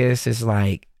serious, is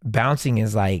like bouncing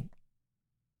is like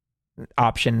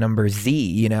option number Z,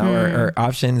 you know, or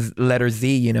options letter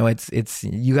Z, you know, it's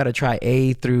you got to try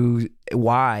A through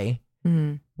Y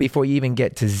before you even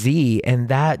get to Z. And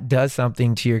that does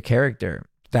something to your character.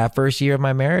 That first year of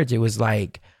my marriage, it was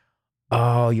like,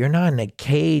 oh, you're not in a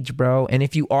cage, bro. And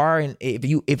if you are, and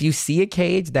if you see a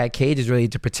cage, that cage is really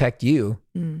to protect you.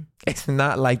 It's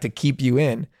not like to keep you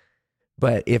in.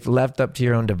 But if left up to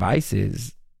your own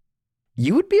devices,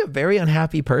 you would be a very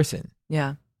unhappy person.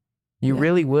 Yeah. You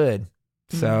really would.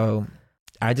 So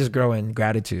I just grow in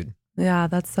gratitude. Yeah,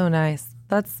 that's so nice.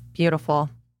 That's beautiful.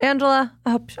 Angela,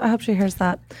 I hope she hears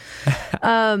that.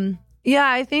 Yeah,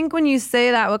 I think when you say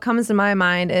that, what comes to my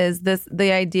mind is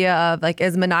the idea of like,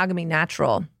 is monogamy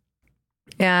natural?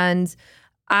 And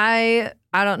I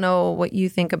don't know what you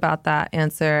think about that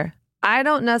answer. I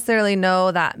don't necessarily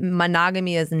know that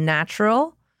monogamy is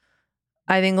natural.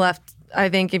 I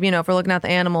think if, you know, if we're looking at the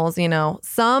animals, you know,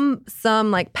 some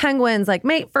like penguins like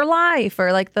mate for life,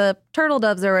 or like the turtle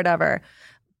doves or whatever.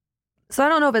 So I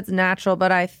don't know if it's natural,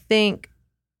 but I think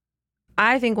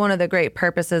one of the great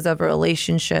purposes of a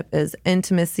relationship is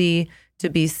intimacy, to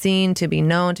be seen, to be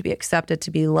known, to be accepted, to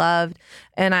be loved.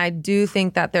 And I do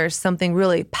think that there's something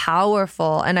really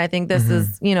powerful. And I think this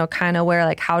is, you know, kind of where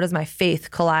like, how does my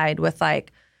faith collide with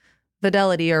like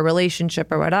fidelity or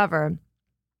relationship or whatever,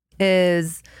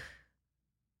 is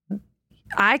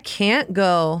I can't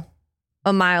go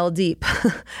a mile deep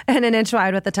and an inch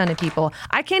wide with a ton of people.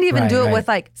 I can't even do it with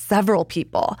like several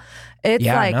people. It's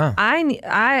like,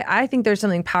 I think there's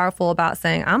something powerful about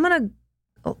saying, I'm going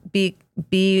to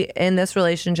be in this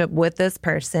relationship with this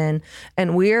person,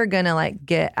 and we're going to like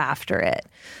get after it.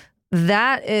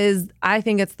 That is, I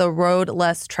think it's the road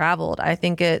less traveled. I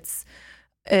think it's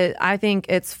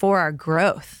for our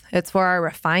growth. It's for our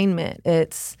refinement.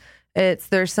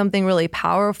 There's something really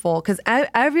powerful, because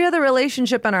every other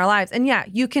relationship in our lives, and yeah,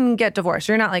 you can get divorced.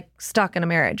 You're not like stuck in a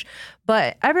marriage,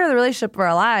 but every other relationship of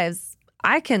our lives,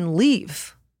 I can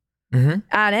leave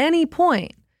at any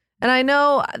point. And I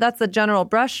know that's a general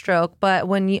brushstroke, but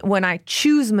when I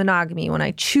choose monogamy, when I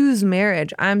choose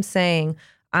marriage, I'm saying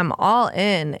I'm all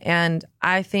in. And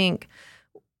I think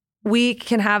we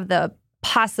can have the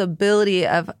possibility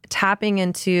of tapping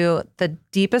into the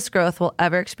deepest growth we'll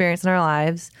ever experience in our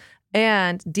lives,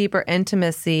 and deeper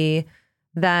intimacy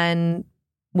than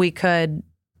we could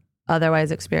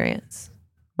otherwise experience.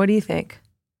 What do you think?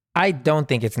 I don't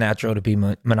think it's natural to be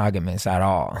monogamous at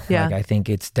all. Yeah. Like, I think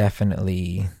it's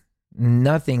definitely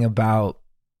nothing about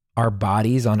our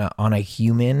bodies on a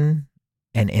human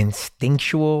and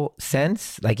instinctual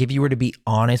sense. Like, if you were to be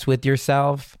honest with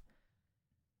yourself,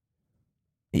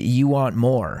 you want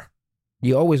more.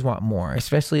 You always want more,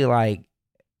 especially like,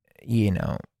 you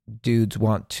know, dudes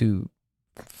want to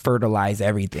fertilize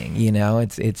everything, you know?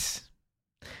 It's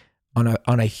on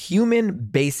a human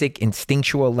basic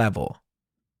instinctual level,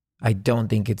 I don't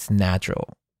think it's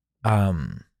natural.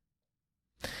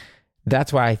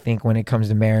 That's why I think when it comes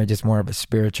to marriage, it's more of a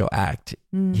spiritual act.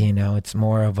 You know, it's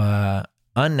more of a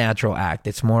unnatural act.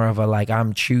 It's more of a like,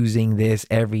 I'm choosing this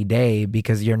every day,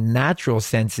 because your natural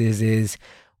senses is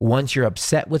once you're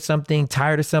upset with something,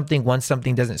 tired of something, once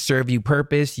something doesn't serve you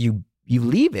purpose, you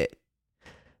leave it.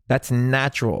 That's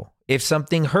natural. If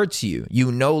something hurts you,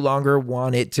 you no longer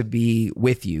want it to be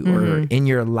with you or in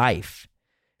your life.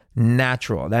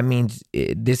 Natural. That means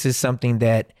this is something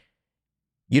that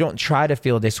you don't try to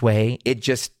feel this way. It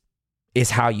just is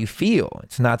how you feel.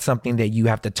 It's not something that you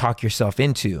have to talk yourself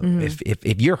into.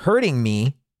 If you're hurting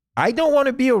me, I don't want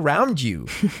to be around you.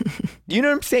 You know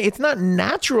what I'm saying? It's not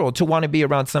natural to want to be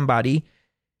around somebody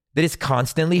that is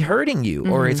constantly hurting you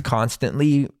or is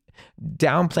constantly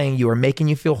downplaying you or making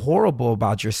you feel horrible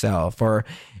about yourself. Or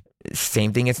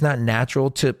same thing, it's not natural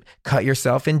to cut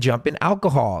yourself and jump in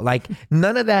alcohol. Like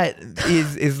none of that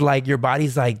is like your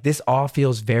body's like, this all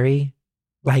feels very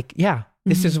like, yeah,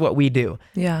 this is what we do.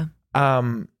 Yeah.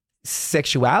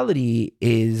 Sexuality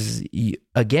is,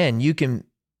 again, you can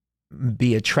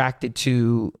be attracted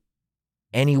to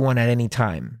anyone at any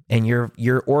time, and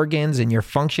your organs and your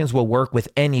functions will work with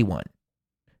anyone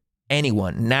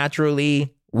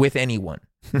naturally with anyone.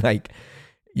 Like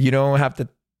you don't have to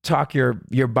talk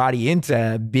your body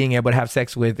into being able to have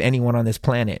sex with anyone on this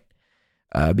planet,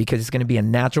 because it's going to be a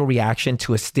natural reaction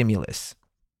to a stimulus.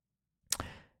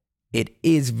 It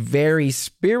is very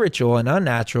spiritual and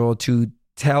unnatural to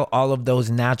tell all of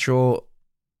those natural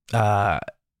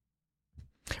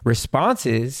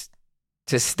responses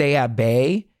to stay at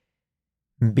bay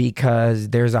because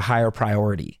there's a higher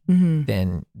priority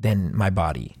than my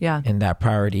body. Yeah. And that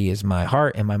priority is my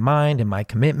heart and my mind and my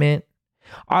commitment.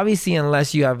 Obviously,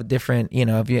 unless you have a different, you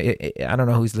know, if you, I don't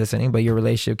know who's listening, but your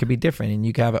relationship could be different and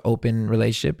you can have an open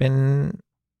relationship and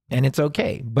it's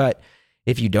okay. But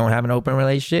if you don't have an open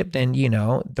relationship, then, you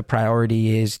know, the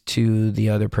priority is to the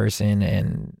other person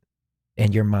and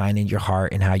your mind and your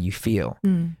heart and how you feel.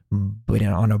 But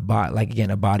on a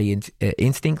body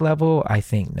instinct level, I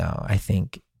think no. I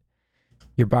think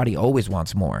your body always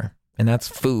wants more. And that's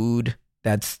food,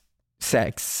 that's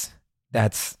sex,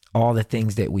 that's all the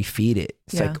things that we feed it.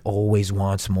 It's like always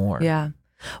wants more. Yeah.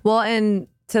 Well, and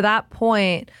to that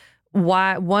point,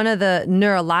 why one of the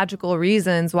neurological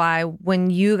reasons why when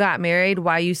you got married,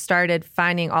 why you started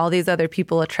finding all these other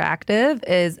people attractive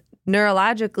is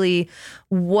neurologically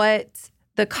what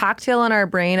the cocktail in our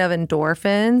brain of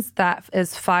endorphins that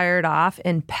is fired off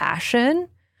in passion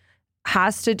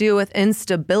has to do with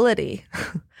instability.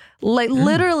 Like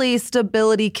literally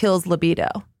stability kills libido.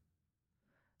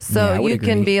 So you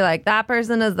can be like, that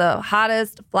person is the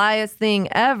hottest, flyest thing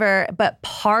ever. But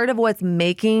part of what's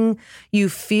making you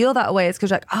feel that way is because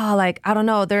you're like, oh, like, I don't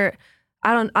know.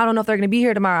 I don't know if they're going to be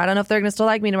here tomorrow. I don't know if they're going to still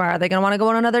like me tomorrow. Are they going to want to go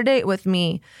on another date with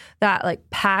me? That like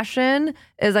passion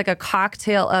is like a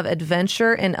cocktail of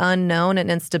adventure and unknown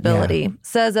and instability,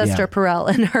 says Esther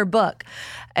Perel in her book.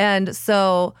 And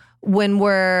so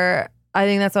I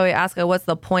think that's why we ask, what's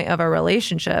the point of a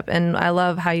relationship? And I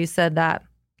love how you said that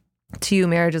to you,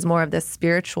 marriage is more of this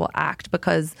spiritual act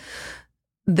because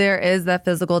there is that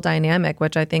physical dynamic,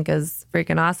 which I think is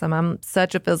freaking awesome. I'm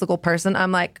such a physical person.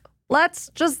 I'm like, let's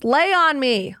just lay on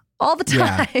me all the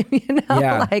time, you know,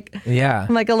 I'm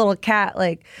like a little cat,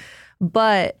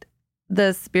 but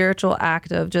the spiritual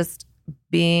act of just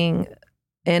being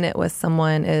in it with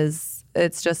someone it's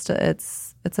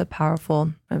a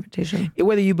powerful invitation.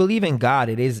 Whether you believe in God,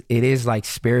 it is like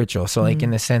spiritual. So like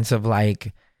in the sense of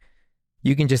like,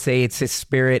 you can just say it's his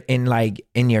spirit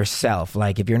in yourself.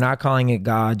 Like if you're not calling it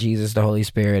God, Jesus, the Holy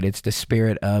Spirit, it's the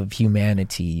spirit of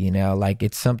humanity, you know, like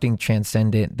it's something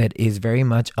transcendent that is very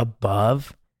much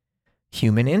above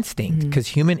human instinct. Because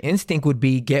human instinct would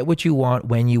be get what you want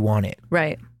when you want it.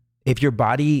 Right. If your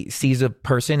body sees a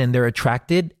person and they're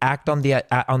attracted, act on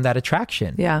that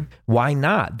attraction. Yeah. Why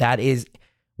not? That is,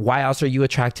 why else are you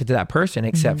attracted to that person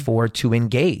except for to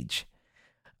engage?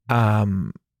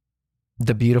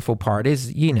 The beautiful part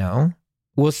is, you know,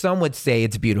 well, some would say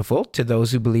it's beautiful. To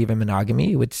those who believe in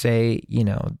monogamy, would say, you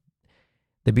know,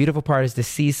 the beautiful part is to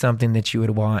see something that you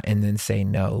would want and then say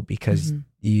no because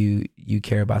you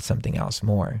care about something else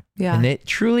more. Yeah. And it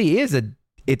truly is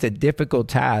it's a difficult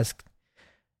task,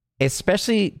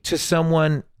 especially to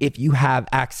someone if you have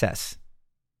access.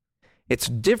 It's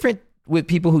different with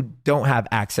people who don't have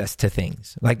access to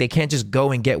things. Like they can't just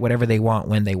go and get whatever they want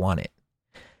when they want it.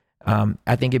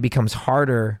 I think it becomes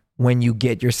harder when you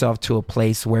get yourself to a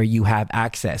place where you have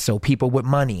access. So people with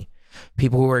money,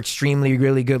 people who are extremely,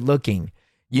 really good looking,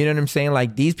 you know what I'm saying?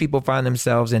 Like these people find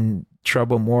themselves in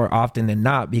trouble more often than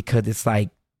not because it's like,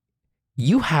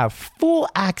 you have full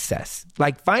access.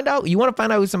 Like you want to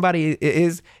find out who somebody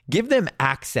is, give them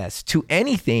access to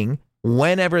anything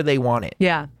whenever they want it.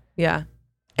 Yeah. Yeah.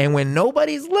 And when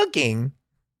nobody's looking,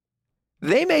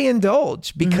 they may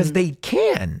indulge because they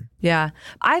can. Yeah.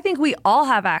 I think we all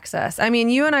have access. I mean,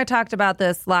 you and I talked about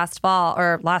this last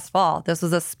fall. This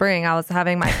was a spring. I was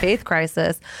having my faith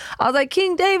crisis. I was like,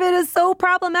 King David is so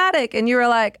problematic. And you were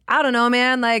like, I don't know,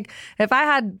 man. Like, if I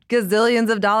had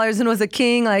gazillions of dollars and was a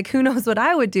king, like, who knows what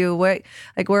I would do?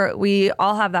 We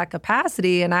all have that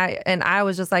capacity. And I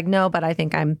was just like, no, but I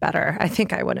think I'm better. I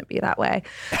think I wouldn't be that way.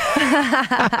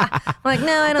 I'm like,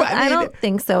 no, I don't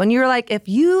think so. And you were like,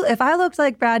 if I looked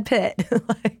like Brad Pitt,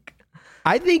 like,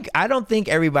 I don't think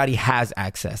everybody has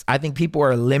access. I think people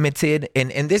are limited.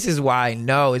 And this is why I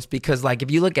know it's because like, if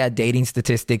you look at dating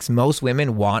statistics, most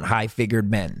women want high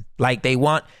figured men. Like they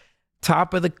want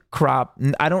top of the crop.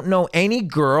 I don't know any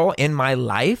girl in my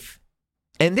life.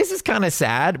 And this is kind of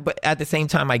sad, but at the same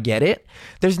time, I get it.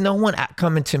 There's no one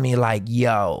coming to me like,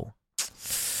 yo,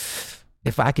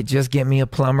 if I could just get me a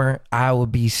plumber, I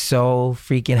would be so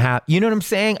freaking happy. You know what I'm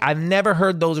saying? I've never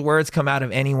heard those words come out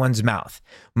of anyone's mouth.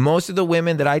 Most of the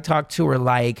women that I talk to are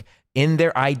like, in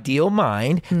their ideal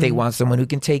mind, they want someone who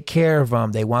can take care of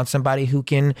them. They want somebody who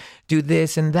can do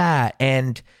this and that.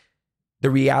 And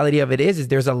the reality of it is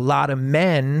there's a lot of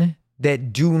men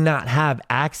that do not have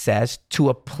access to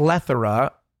a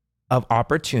plethora of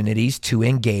opportunities to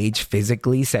engage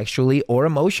physically, sexually, or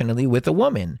emotionally with a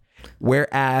woman.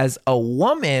 Whereas a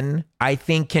woman, I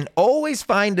think, can always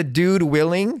find a dude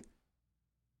willing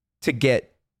to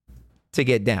get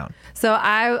down. So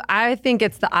I think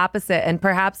it's the opposite. And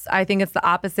perhaps I think it's the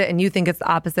opposite and you think it's the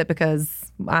opposite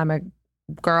because I'm a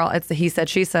girl. It's the he said,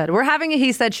 she said. We're having a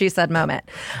he said, she said moment.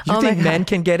 You think men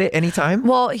can get it anytime?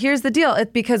 Well, here's the deal.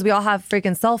 It's because we all have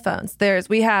freaking cell phones.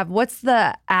 What's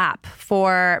the app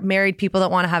for married people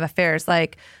that want to have affairs?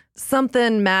 Like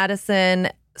something Madison.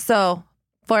 So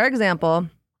for example,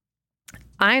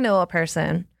 I know a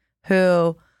person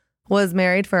who was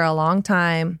married for a long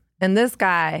time, and this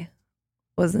guy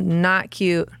was not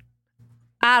cute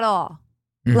at all.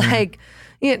 Like,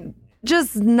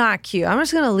 just not cute. I'm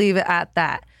just going to leave it at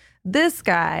that. This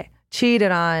guy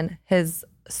cheated on his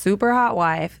super hot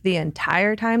wife the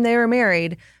entire time they were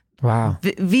married. Wow.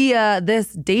 Via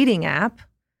this dating app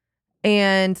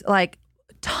and like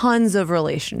tons of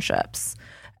relationships.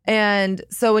 And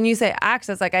so when you say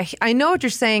access, like I know what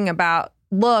you're saying about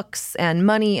looks and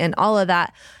money and all of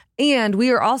that. And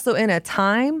we are also in a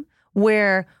time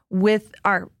where with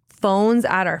our phones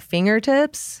at our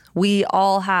fingertips, we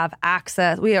all have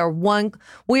access. We are like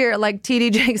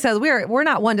TD Jake says, we're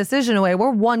not one decision away. We're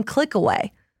one click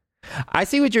away. I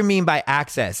see what you mean by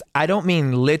access. I don't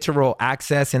mean literal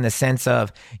access in the sense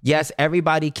of, yes,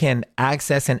 everybody can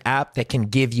access an app that can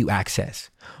give you access.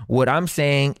 What I'm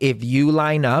saying, if you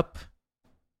line up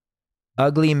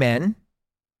ugly men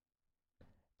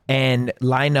and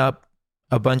line up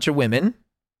a bunch of women,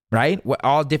 right? With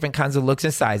all different kinds of looks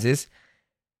and sizes,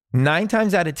 9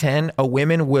 times out of 10, a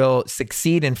woman will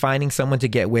succeed in finding someone to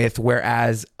get with,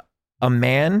 whereas a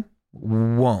man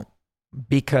won't,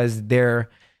 because the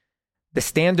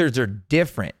standards are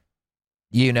different,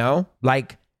 you know?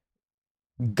 Like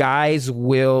guys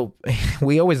we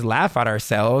always laugh at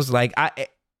ourselves. Like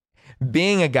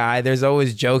being a guy, there's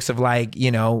always jokes of like,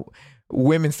 you know,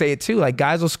 women say it too, like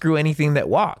guys will screw anything that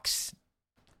walks.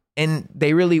 And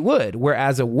they really would.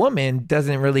 Whereas a woman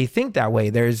doesn't really think that way.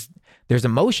 There's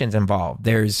emotions involved.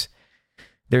 There's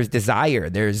desire.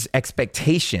 There's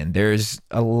expectation. There's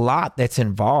a lot that's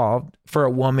involved for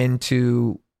a woman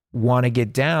to want to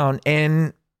get down.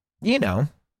 And, you know,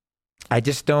 I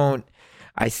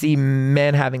see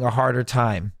men having a harder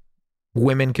time.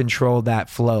 Women control that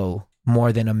flow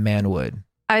more than a man would.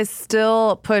 I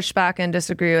still push back and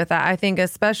disagree with that. I think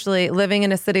especially living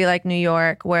in a city like New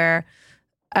York where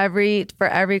for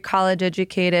every college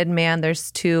educated man,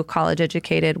 there's 2 college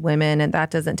educated women, and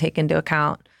that doesn't take into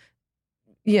account,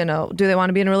 you know, do they want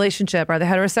to be in a relationship? Are they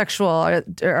heterosexual?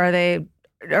 Are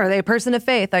they a person of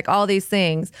faith? Like all these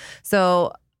things.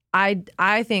 So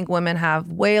I think women have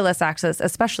way less access,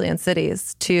 especially in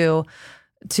cities, to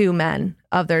men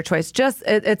of their choice. Just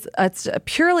it's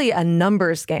purely a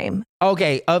numbers game.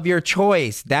 Okay, of your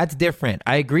choice. That's different.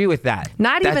 I agree with that.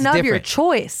 Not even of your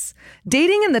choice.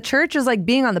 Dating in the church is like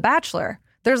being on The Bachelor.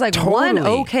 There's like one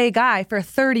okay guy for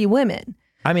 30 women.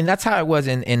 I mean, that's how it was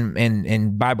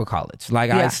in Bible college. Like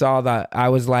Yeah. I saw that, I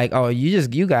was like, oh,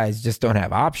 you guys just don't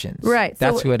have options. Right.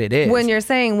 That's So what it is. When you're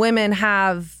saying women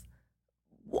have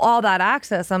all that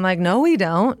access, I'm like, no, we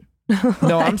don't.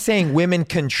 No, I'm saying women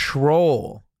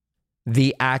control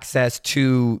the access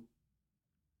to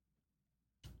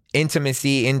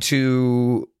intimacy,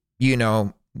 into, you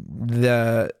know,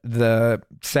 the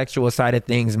sexual side of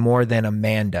things more than a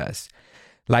man does.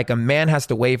 Like a man has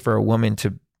to wait for a woman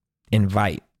to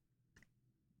invite.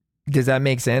 Does that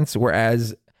make sense?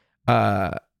 Whereas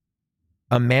a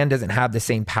man doesn't have the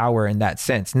same power in that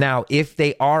sense. Now, if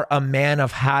they are a man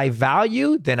of high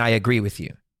value, then I agree with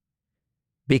you.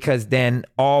 Because then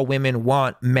all women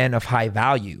want men of high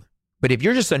value. But if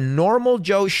you're just a normal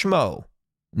Joe Schmo,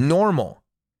 normal,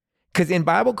 because in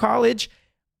Bible college,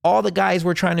 all the guys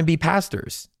were trying to be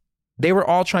pastors. They were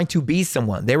all trying to be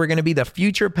someone. They were going to be the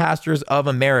future pastors of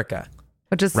America.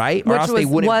 Which is right? Or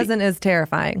which wasn't as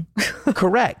terrifying.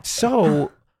 Correct.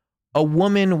 So a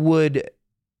woman would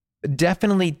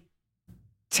definitely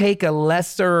take a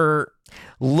lesser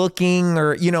looking,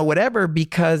 or, you know, whatever,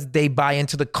 because they buy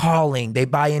into the calling, they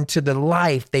buy into the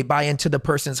life, they buy into the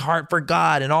person's heart for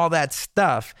God and all that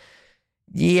stuff.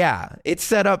 Yeah, it's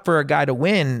set up for a guy to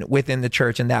win within the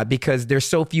church and that, because there's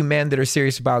so few men that are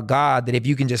serious about God that if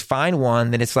you can just find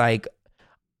one, then it's like,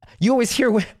 you always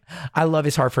hear, I love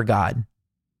his heart for God.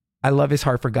 I love his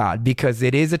heart for God, because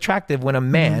it is attractive when a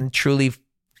man truly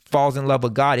falls in love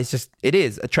with God. It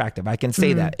is attractive. I can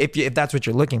say that if that's what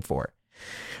you're looking for.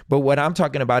 But what I'm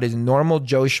talking about is normal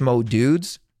Joe Schmo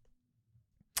dudes.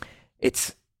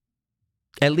 It's,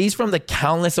 at least from the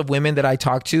countless of women that I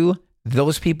talk to,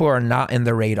 those people are not in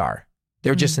the radar.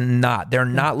 They're just not. They're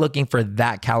not looking for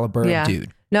that caliber of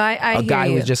dude. No, I a guy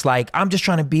who's just like, I'm just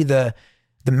trying to be the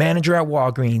manager at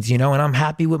Walgreens, you know, and I'm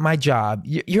happy with my job.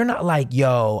 You're not like,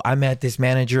 yo, I met this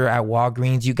manager at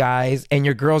Walgreens, you guys, and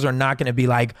your girls are not going to be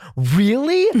like,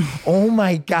 really? Oh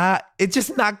my God. It's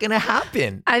just not going to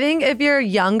happen. I think if you're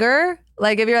younger,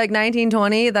 like if you're like 19,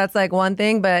 20, that's like one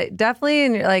thing, but definitely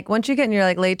in like once you get in your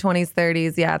like late 20s,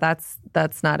 30s, yeah, that's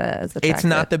not as attractive. It's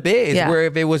not the biz. Yeah. Where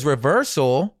if it was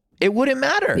reversal, it wouldn't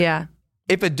matter. Yeah.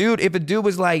 If a dude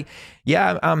was like,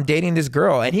 yeah, I'm dating this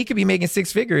girl, and he could be making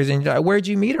six figures, and you're like, where'd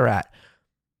you meet her at?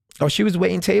 Oh, she was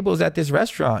waiting tables at this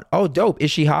restaurant. Oh, dope. Is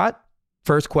she hot?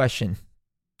 First question.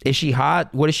 Is she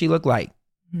hot? What does she look like?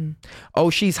 Oh,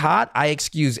 she's hot. I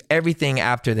excuse everything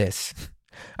after this.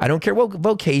 I don't care what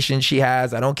vocation she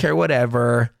has. I don't care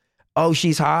whatever. Oh,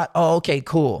 she's hot. Oh, okay,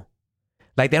 cool.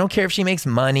 Like, they don't care if she makes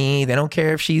money. They don't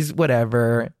care if she's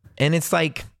whatever. And it's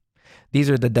like, these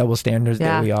are the double standards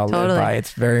that we all live by.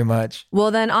 It's very much.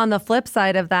 Well, then on the flip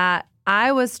side of that,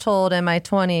 I was told in my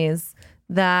 20s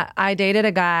that I dated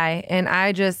a guy and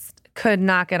I just could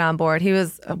not get on board. He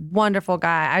was a wonderful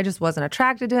guy. I just wasn't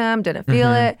attracted to him, didn't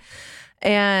feel it.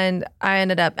 And I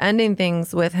ended up ending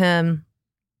things with him.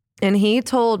 And he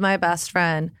told my best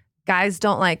friend, guys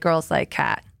don't like girls like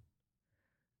Kat.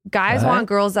 Guys want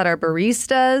girls that are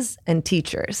baristas and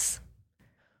teachers.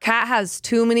 Kat has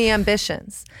too many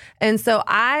ambitions. And so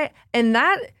and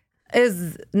that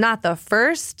is not the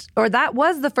first, or that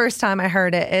was the first time I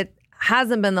heard it. It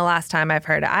hasn't been the last time I've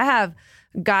heard it. I have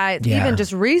guys, even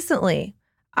just recently,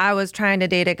 I was trying to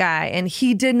date a guy and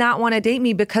he did not want to date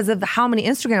me because of how many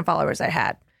Instagram followers I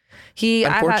had.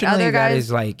 I've had other guys. That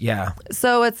is like, yeah.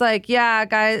 So it's like, yeah,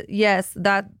 guys, yes,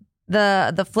 that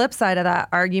the flip side of that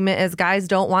argument is guys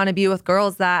don't want to be with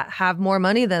girls that have more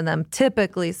money than them,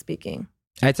 typically speaking.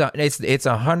 It's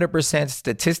 100%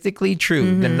 statistically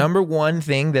true. The number one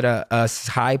thing that a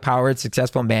high-powered,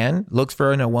 successful man looks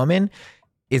for in a woman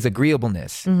is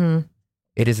agreeableness.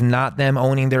 It is not them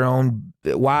owning their own.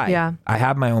 Why? Yeah. I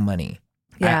have my own money.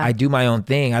 Yeah. I do my own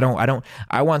thing.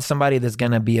 I want somebody that's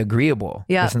going to be agreeable.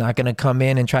 Yeah. That's not going to come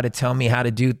in and try to tell me how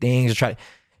to do things, or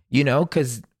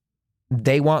because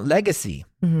they want legacy.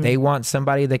 They want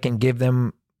somebody that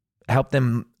can help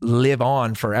them live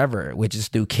on forever, which is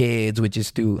through kids, which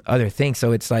is through other things.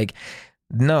 So it's like,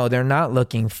 no, they're not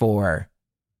looking for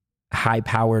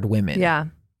high-powered women. Yeah.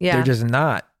 They're just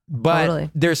not.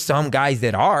 But there's some guys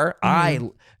that are.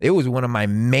 It was one of my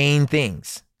main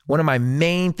things. One of my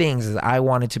main things is I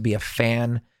wanted to be a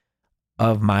fan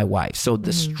of my wife. So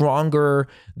the stronger,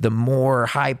 the more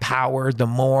high-powered, the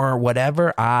more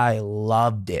whatever, I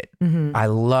loved it. I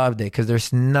loved it because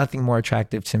there's nothing more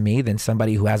attractive to me than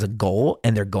somebody who has a goal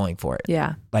and they're going for it.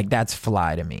 Yeah. Like, that's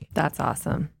fly to me. That's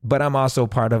awesome. But I'm also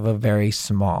part of a very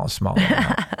small amount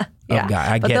of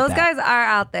guys. But those guys are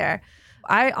out there.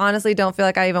 I honestly don't feel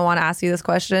like I even want to ask you this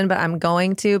question, but I'm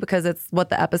going to because it's what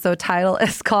the episode title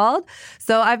is called.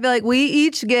 So I feel like we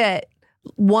each get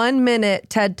 1 minute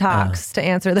TED Talks to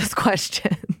answer this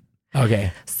question.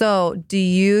 Okay. So do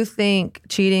you think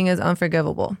cheating is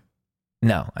unforgivable?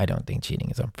 No, I don't think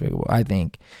cheating is unforgivable.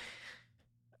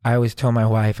 I always tell my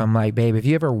wife, I'm like, babe, if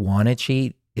you ever want to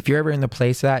cheat, if you're ever in the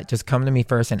place of that, just come to me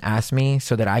first and ask me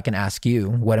so that I can ask you,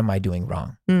 what am I doing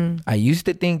wrong? I used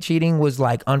to think cheating was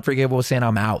like unforgivable, saying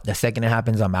I'm out. The second it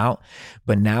happens, I'm out.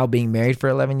 But now being married for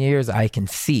 11 years, I can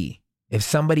see if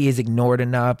somebody is ignored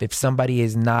enough, if somebody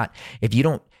is not, if you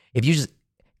just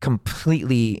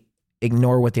completely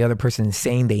ignore what the other person is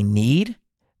saying they need,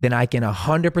 then I can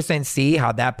 100% see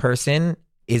how that person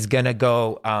is going to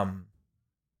go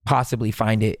possibly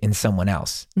find it in someone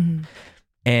else.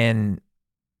 And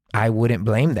I wouldn't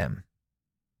blame them.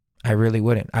 I really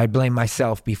wouldn't. I'd blame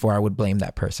myself before I would blame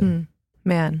that person.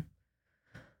 Man,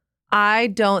 I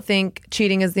don't think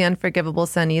cheating is the unforgivable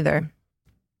sin either.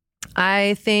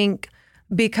 I think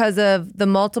because of the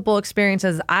multiple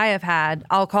experiences I have had,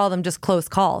 I'll call them just close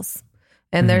calls.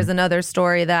 And there's another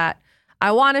story that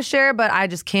I want to share, but I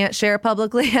just can't share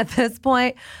publicly at this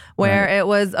point, where it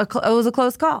was a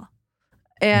close call.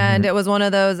 And it was one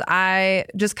of those, I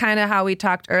just kind of how we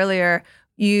talked earlier,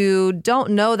 you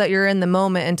don't know that you're in the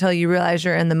moment until you realize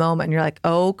you're in the moment. And you're like,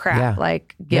 oh crap,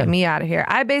 like get me out of here.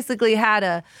 I basically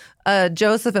had a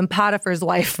Joseph and Potiphar's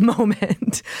wife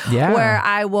moment where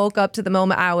I woke up to the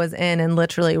moment I was in and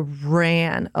literally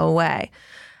ran away.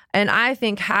 And I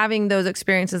think having those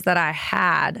experiences that I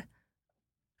had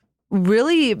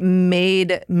really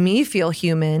made me feel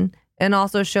human and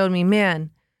also showed me,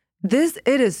 man, it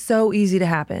is so easy to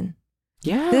happen.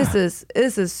 Yeah. This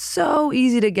is so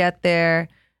easy to get there.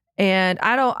 And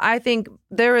I think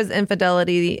there was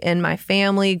infidelity in my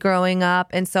family growing up.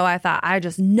 And so I thought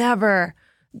I'm never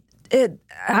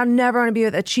going to be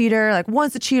with a cheater. Like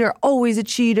once a cheater, always a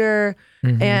cheater.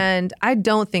 And I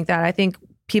don't think that. I think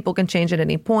people can change at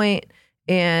any point.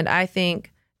 And I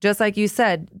think, just like you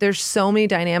said, there's so many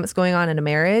dynamics going on in a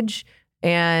marriage.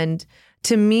 And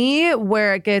to me,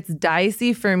 where it gets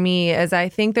dicey for me is I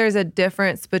think there's a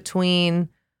difference between,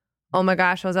 oh my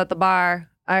gosh, I was at the bar,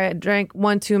 I drank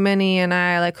one too many and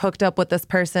I like hooked up with this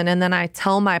person. And then I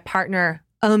tell my partner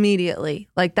immediately,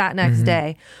 like that next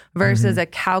day, versus a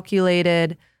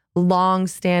calculated,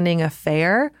 long-standing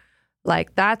affair.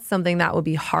 Like that's something that would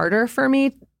be harder for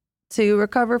me to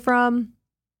recover from.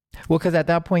 Well, because at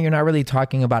that point, you're not really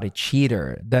talking about a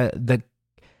cheater. The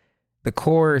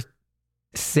core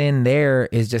sin there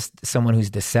is just someone who's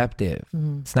deceptive.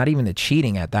 It's not even the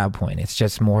cheating at that point. It's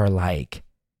just more like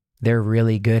they're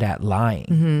really good at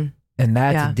lying. And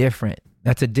that's different.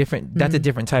 That's a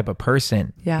different type of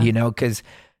person, you know, because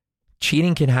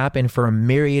cheating can happen for a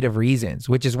myriad of reasons,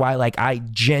 which is why like I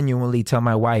genuinely tell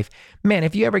my wife, man,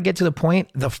 if you ever get to the point,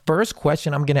 the first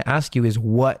question I'm going to ask you is,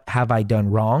 what have I done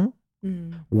wrong?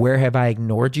 Where have I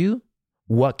ignored you?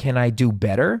 What can I do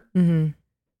better?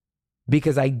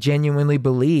 Because I genuinely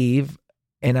believe,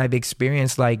 and I've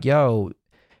experienced like, yo,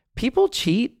 people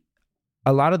cheat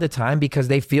a lot of the time because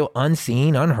they feel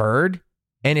unseen, unheard.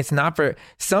 And it's not for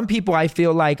some people. I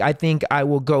feel like I think I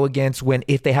will go against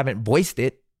if they haven't voiced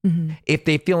it, if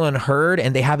they feel unheard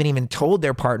and they haven't even told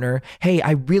their partner, hey,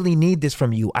 I really need this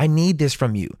from you. I need this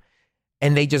from you.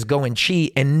 And they just go and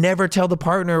cheat and never tell the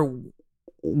partner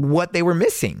what they were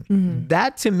missing.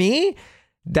 That to me,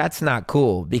 that's not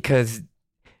cool, because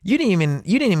you didn't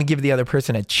even give the other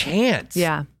person a chance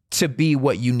to be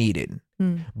what you needed.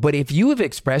 But if you have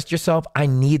expressed yourself, I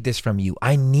need this from you.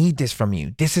 I need this from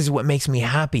you. This is what makes me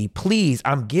happy. Please,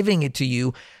 I'm giving it to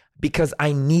you because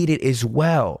I need it as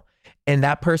well. And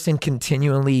that person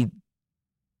continually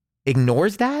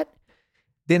ignores that,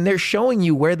 then they're showing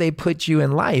you where they put you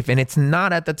in life. And it's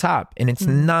not at the top. And it's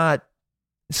not.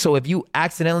 So if you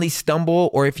accidentally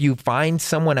stumble, or if you find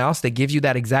someone else that gives you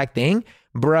that exact thing,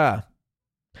 bruh,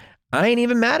 I ain't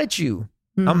even mad at you.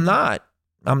 I'm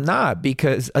not,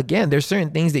 because again, there's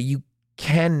certain things that you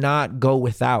cannot go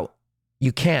without.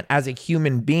 You can't. As a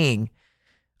human being,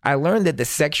 I learned that the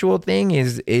sexual thing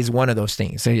is one of those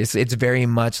things. So it's very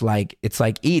much like, it's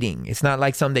like eating. It's not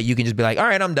like something that you can just be like, all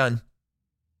right, I'm done.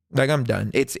 Like I'm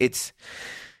done.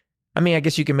 I mean, I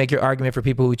guess you can make your argument for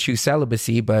people who choose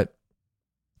celibacy, but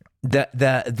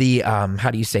the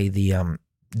how do you say,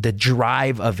 the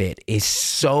drive of it is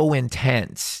so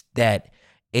intense that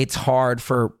it's hard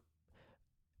for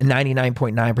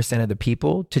 99.9% of the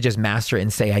people to just master it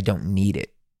and say, I don't need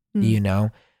it, you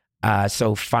know?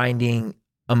 So finding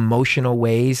emotional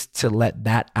ways to let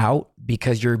that out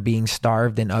because you're being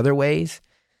starved in other ways,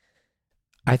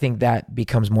 I think that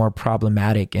becomes more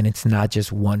problematic, and it's not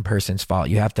just one person's fault.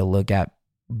 You have to look at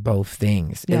both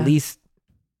things, at least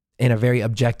in a very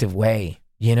objective way.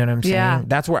 You know what I'm saying? Yeah.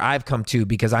 That's where I've come to,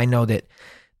 because I know that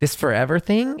this forever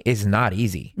thing is not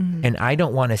easy. Mm-hmm. And I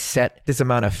don't want to set this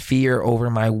amount of fear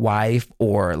over my wife,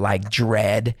 or like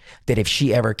dread that if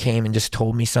she ever came and just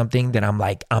told me something, then I'm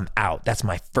like, I'm out. That's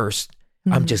my first,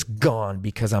 I'm just gone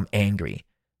because I'm angry.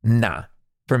 Nah.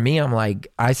 For me, I'm like,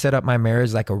 I set up my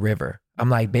marriage like a river. I'm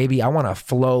like, baby, I want to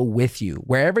flow with you.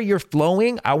 Wherever you're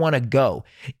flowing, I want to go.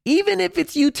 Even if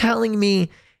it's you telling me,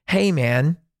 hey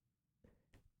man,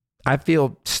 I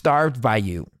feel starved by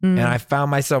you, and I found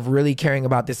myself really caring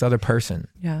about this other person.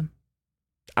 Yeah.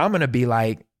 I'm going to be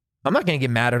like, I'm not going to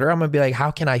get mad at her. I'm going to be like, how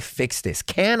can I fix this?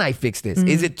 Can I fix this?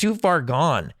 Is it too far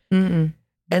gone? And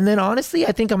then honestly,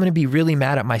 I think I'm going to be really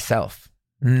mad at myself,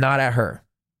 not at her.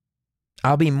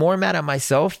 I'll be more mad at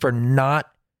myself for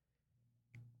not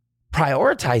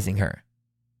prioritizing her.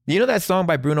 You know that song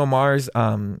by Bruno Mars,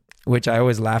 which I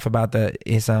always laugh about,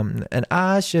 and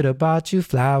I should have bought you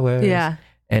flowers. Yeah.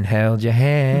 And held your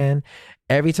hand.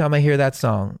 Every time I hear that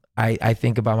song, I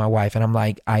think about my wife, and I'm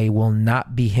like, I will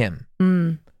not be him.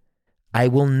 I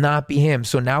will not be him.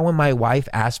 So now when my wife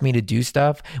asks me to do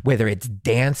stuff, whether it's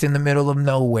dance in the middle of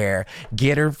nowhere,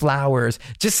 get her flowers,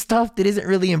 just stuff that isn't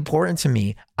really important to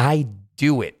me, I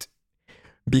do it.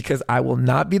 Because I will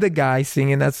not be the guy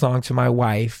singing that song to my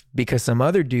wife because some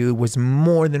other dude was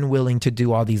more than willing to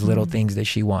do all these little things that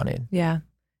she wanted. Yeah.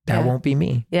 That won't be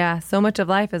me. Yeah. So much of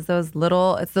life is it's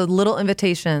the little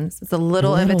invitations. It's a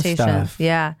little invitation. Stuff.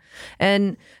 Yeah.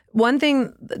 And one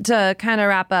thing to kind of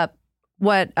wrap up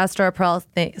what Esther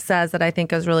Perel says that I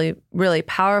think is really, really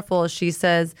powerful. She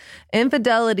says,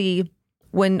 infidelity,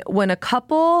 when a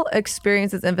couple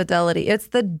experiences infidelity, it's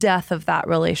the death of that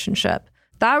relationship.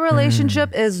 That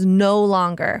relationship is no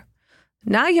longer.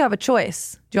 Now you have a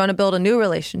choice. Do you want to build a new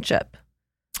relationship?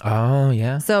 Oh,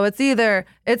 yeah. So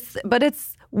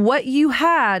it's what you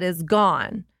had is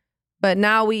gone, but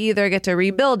now we either get to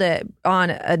rebuild it on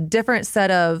a different set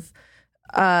of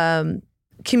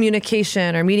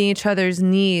communication or meeting each other's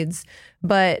needs.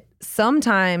 But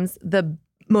sometimes the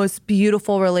most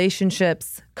beautiful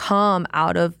relationships come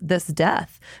out of this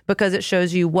death because it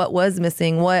shows you what was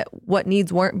missing, what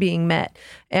needs weren't being met.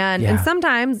 And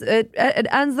sometimes it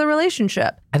ends the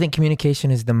relationship. I think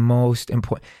communication is the most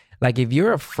important. Like if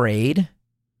you're afraid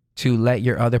to let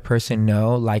your other person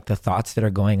know, like the thoughts that are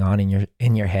going on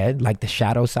in your head, like the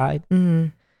shadow side,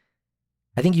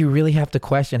 I think you really have to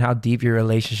question how deep your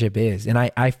relationship is. And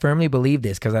I firmly believe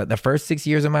this because the first 6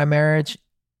 years of my marriage,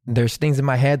 there's things in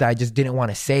my head that I just didn't want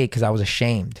to say because I was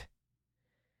ashamed.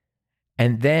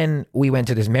 And then we went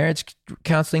to this marriage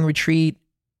counseling retreat,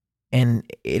 and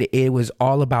it was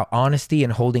all about honesty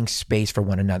and holding space for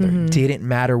one another. Didn't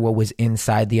matter what was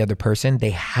inside the other person.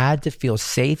 They had to feel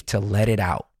safe to let it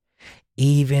out.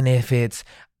 Even if it's,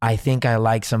 I think I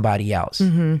like somebody else.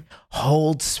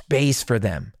 Hold space for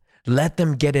them. Let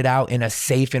them get it out in a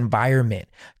safe environment.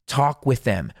 Talk with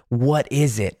them. What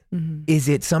is it? Is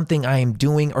it something I am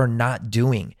doing or not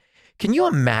doing? Can you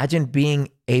imagine being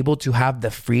able to have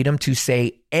the freedom to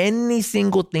say any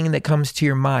single thing that comes to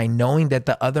your mind, knowing that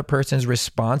the other person's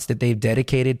response that they've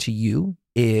dedicated to you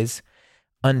is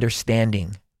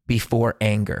understanding before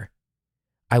anger?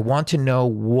 I want to know,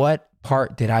 what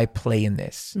part did I play in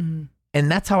this? And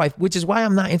that's how which is why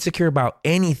I'm not insecure about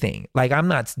anything. Like I'm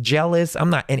not jealous.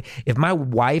 If my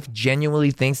wife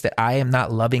genuinely thinks that I am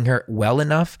not loving her well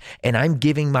enough and I'm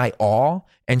giving my all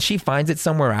and she finds it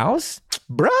somewhere else,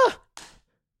 bruh,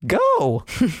 go.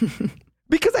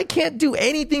 Because I can't do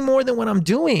anything more than what I'm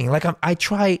doing. Like I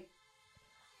try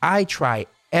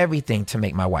everything to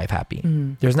make my wife happy.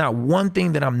 There's not one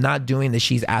thing that I'm not doing that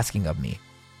she's asking of me.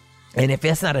 And if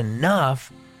that's not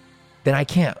enough, then I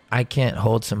can't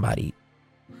hold somebody.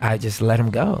 I just let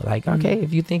them go. Like, okay,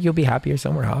 if you think you'll be happier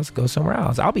somewhere else, go somewhere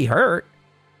else. I'll be hurt,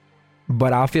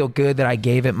 but I'll feel good that I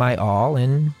gave it my all,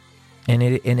 and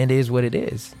it is what it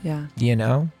is. Yeah. You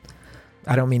know?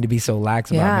 I don't mean to be so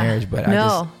lax about marriage, but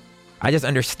I just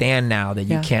understand now that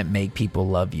you can't make people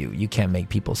love you. You can't make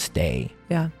people stay.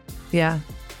 Yeah. Yeah.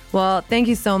 Well, thank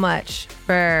you so much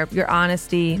for your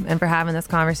honesty and for having this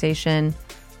conversation.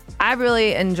 I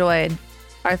really enjoyed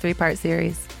our 3-part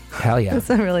series. Hell yeah. It's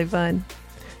been really fun.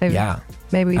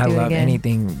 Maybe we do it again. I love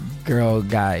anything girl,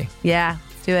 guy. Yeah,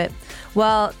 let's do it.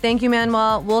 Well, thank you,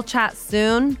 Manwell. We'll chat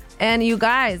soon. And you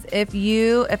guys, if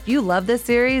you love this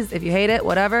series, if you hate it,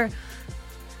 whatever,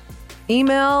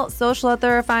 email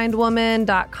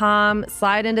social@therefinedwoman.com,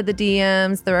 slide into the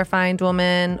DMs, The Refined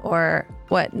Woman, or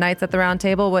what, Nights at the Round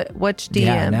Table? Which DM?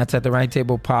 Yeah, Nights at the Round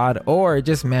Table pod, or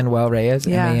just Manwell Reyes,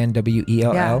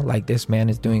 Manwell, like this man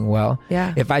is doing well.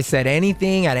 Yeah. If I said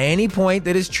anything at any point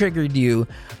that has triggered you,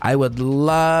 I would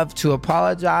love to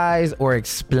apologize or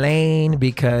explain,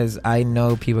 because I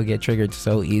know people get triggered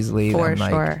so easily.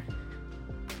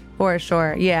 For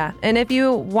sure. Yeah. And if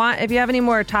you have any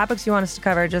more topics you want us to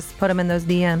cover, just put them in those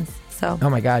DMs. So. Oh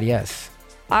my God, yes.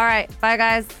 All right. Bye,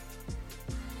 guys.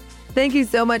 Thank you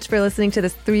so much for listening to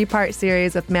this 3-part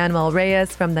series with Manwell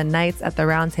Reyes from the Nights at the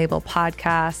Round Table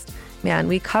podcast. Man,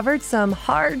 we covered some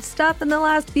hard stuff in the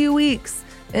last few weeks.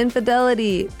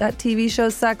 Infidelity, that TV show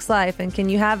Sex Life, and Can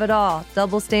You Have It All?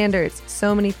 Double standards,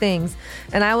 so many things.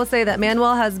 And I will say that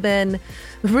Manwell has been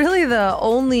really the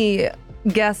only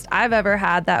guest I've ever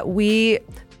had that we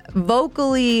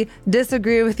vocally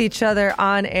disagree with each other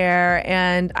on air.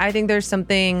 And I think there's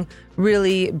something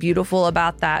really beautiful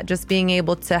about that. Just being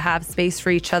able to have space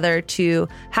for each other to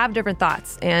have different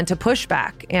thoughts and to push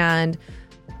back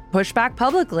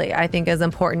publicly, I think is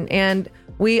important. And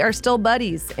we are still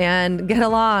buddies and get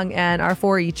along and are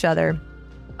for each other.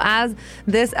 As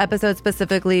this episode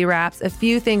specifically wraps, a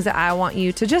few things that I want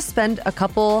you to just spend a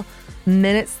couple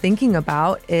minutes thinking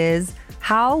about is,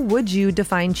 how would you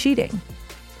define cheating?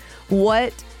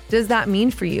 What does that mean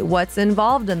for you? What's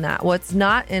involved in that? What's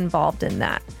not involved in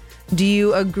that? Do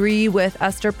you agree with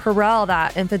Esther Perel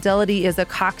that infidelity is a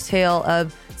cocktail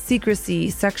of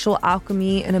secrecy, sexual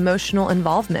alchemy, and emotional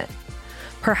involvement?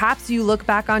 Perhaps you look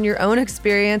back on your own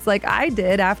experience like I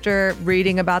did after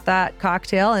reading about that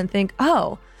cocktail and think,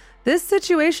 oh, this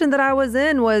situation that I was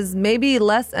in was maybe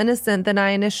less innocent than I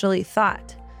initially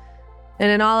thought.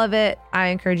 And in all of it, I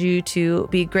encourage you to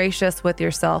be gracious with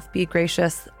yourself, be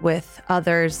gracious with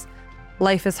others.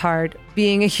 Life is hard.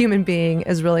 Being a human being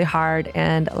is really hard.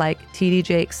 And like TD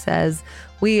Jakes says,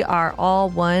 we are all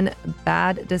one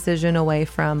bad decision away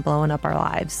from blowing up our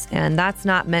lives. And that's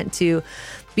not meant to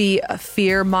be a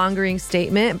fear-mongering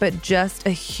statement, but just a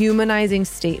humanizing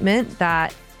statement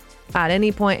that at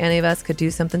any point, any of us could do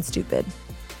something stupid.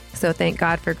 So thank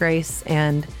God for grace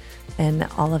and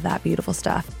all of that beautiful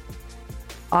stuff.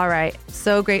 All right.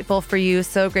 So grateful for you.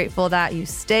 So grateful that you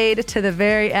stayed to the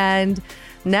very end.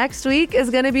 Next week is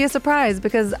going to be a surprise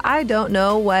because I don't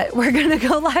know what we're going to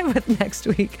go live with next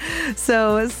week.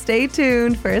 So stay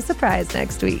tuned for a surprise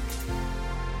next week.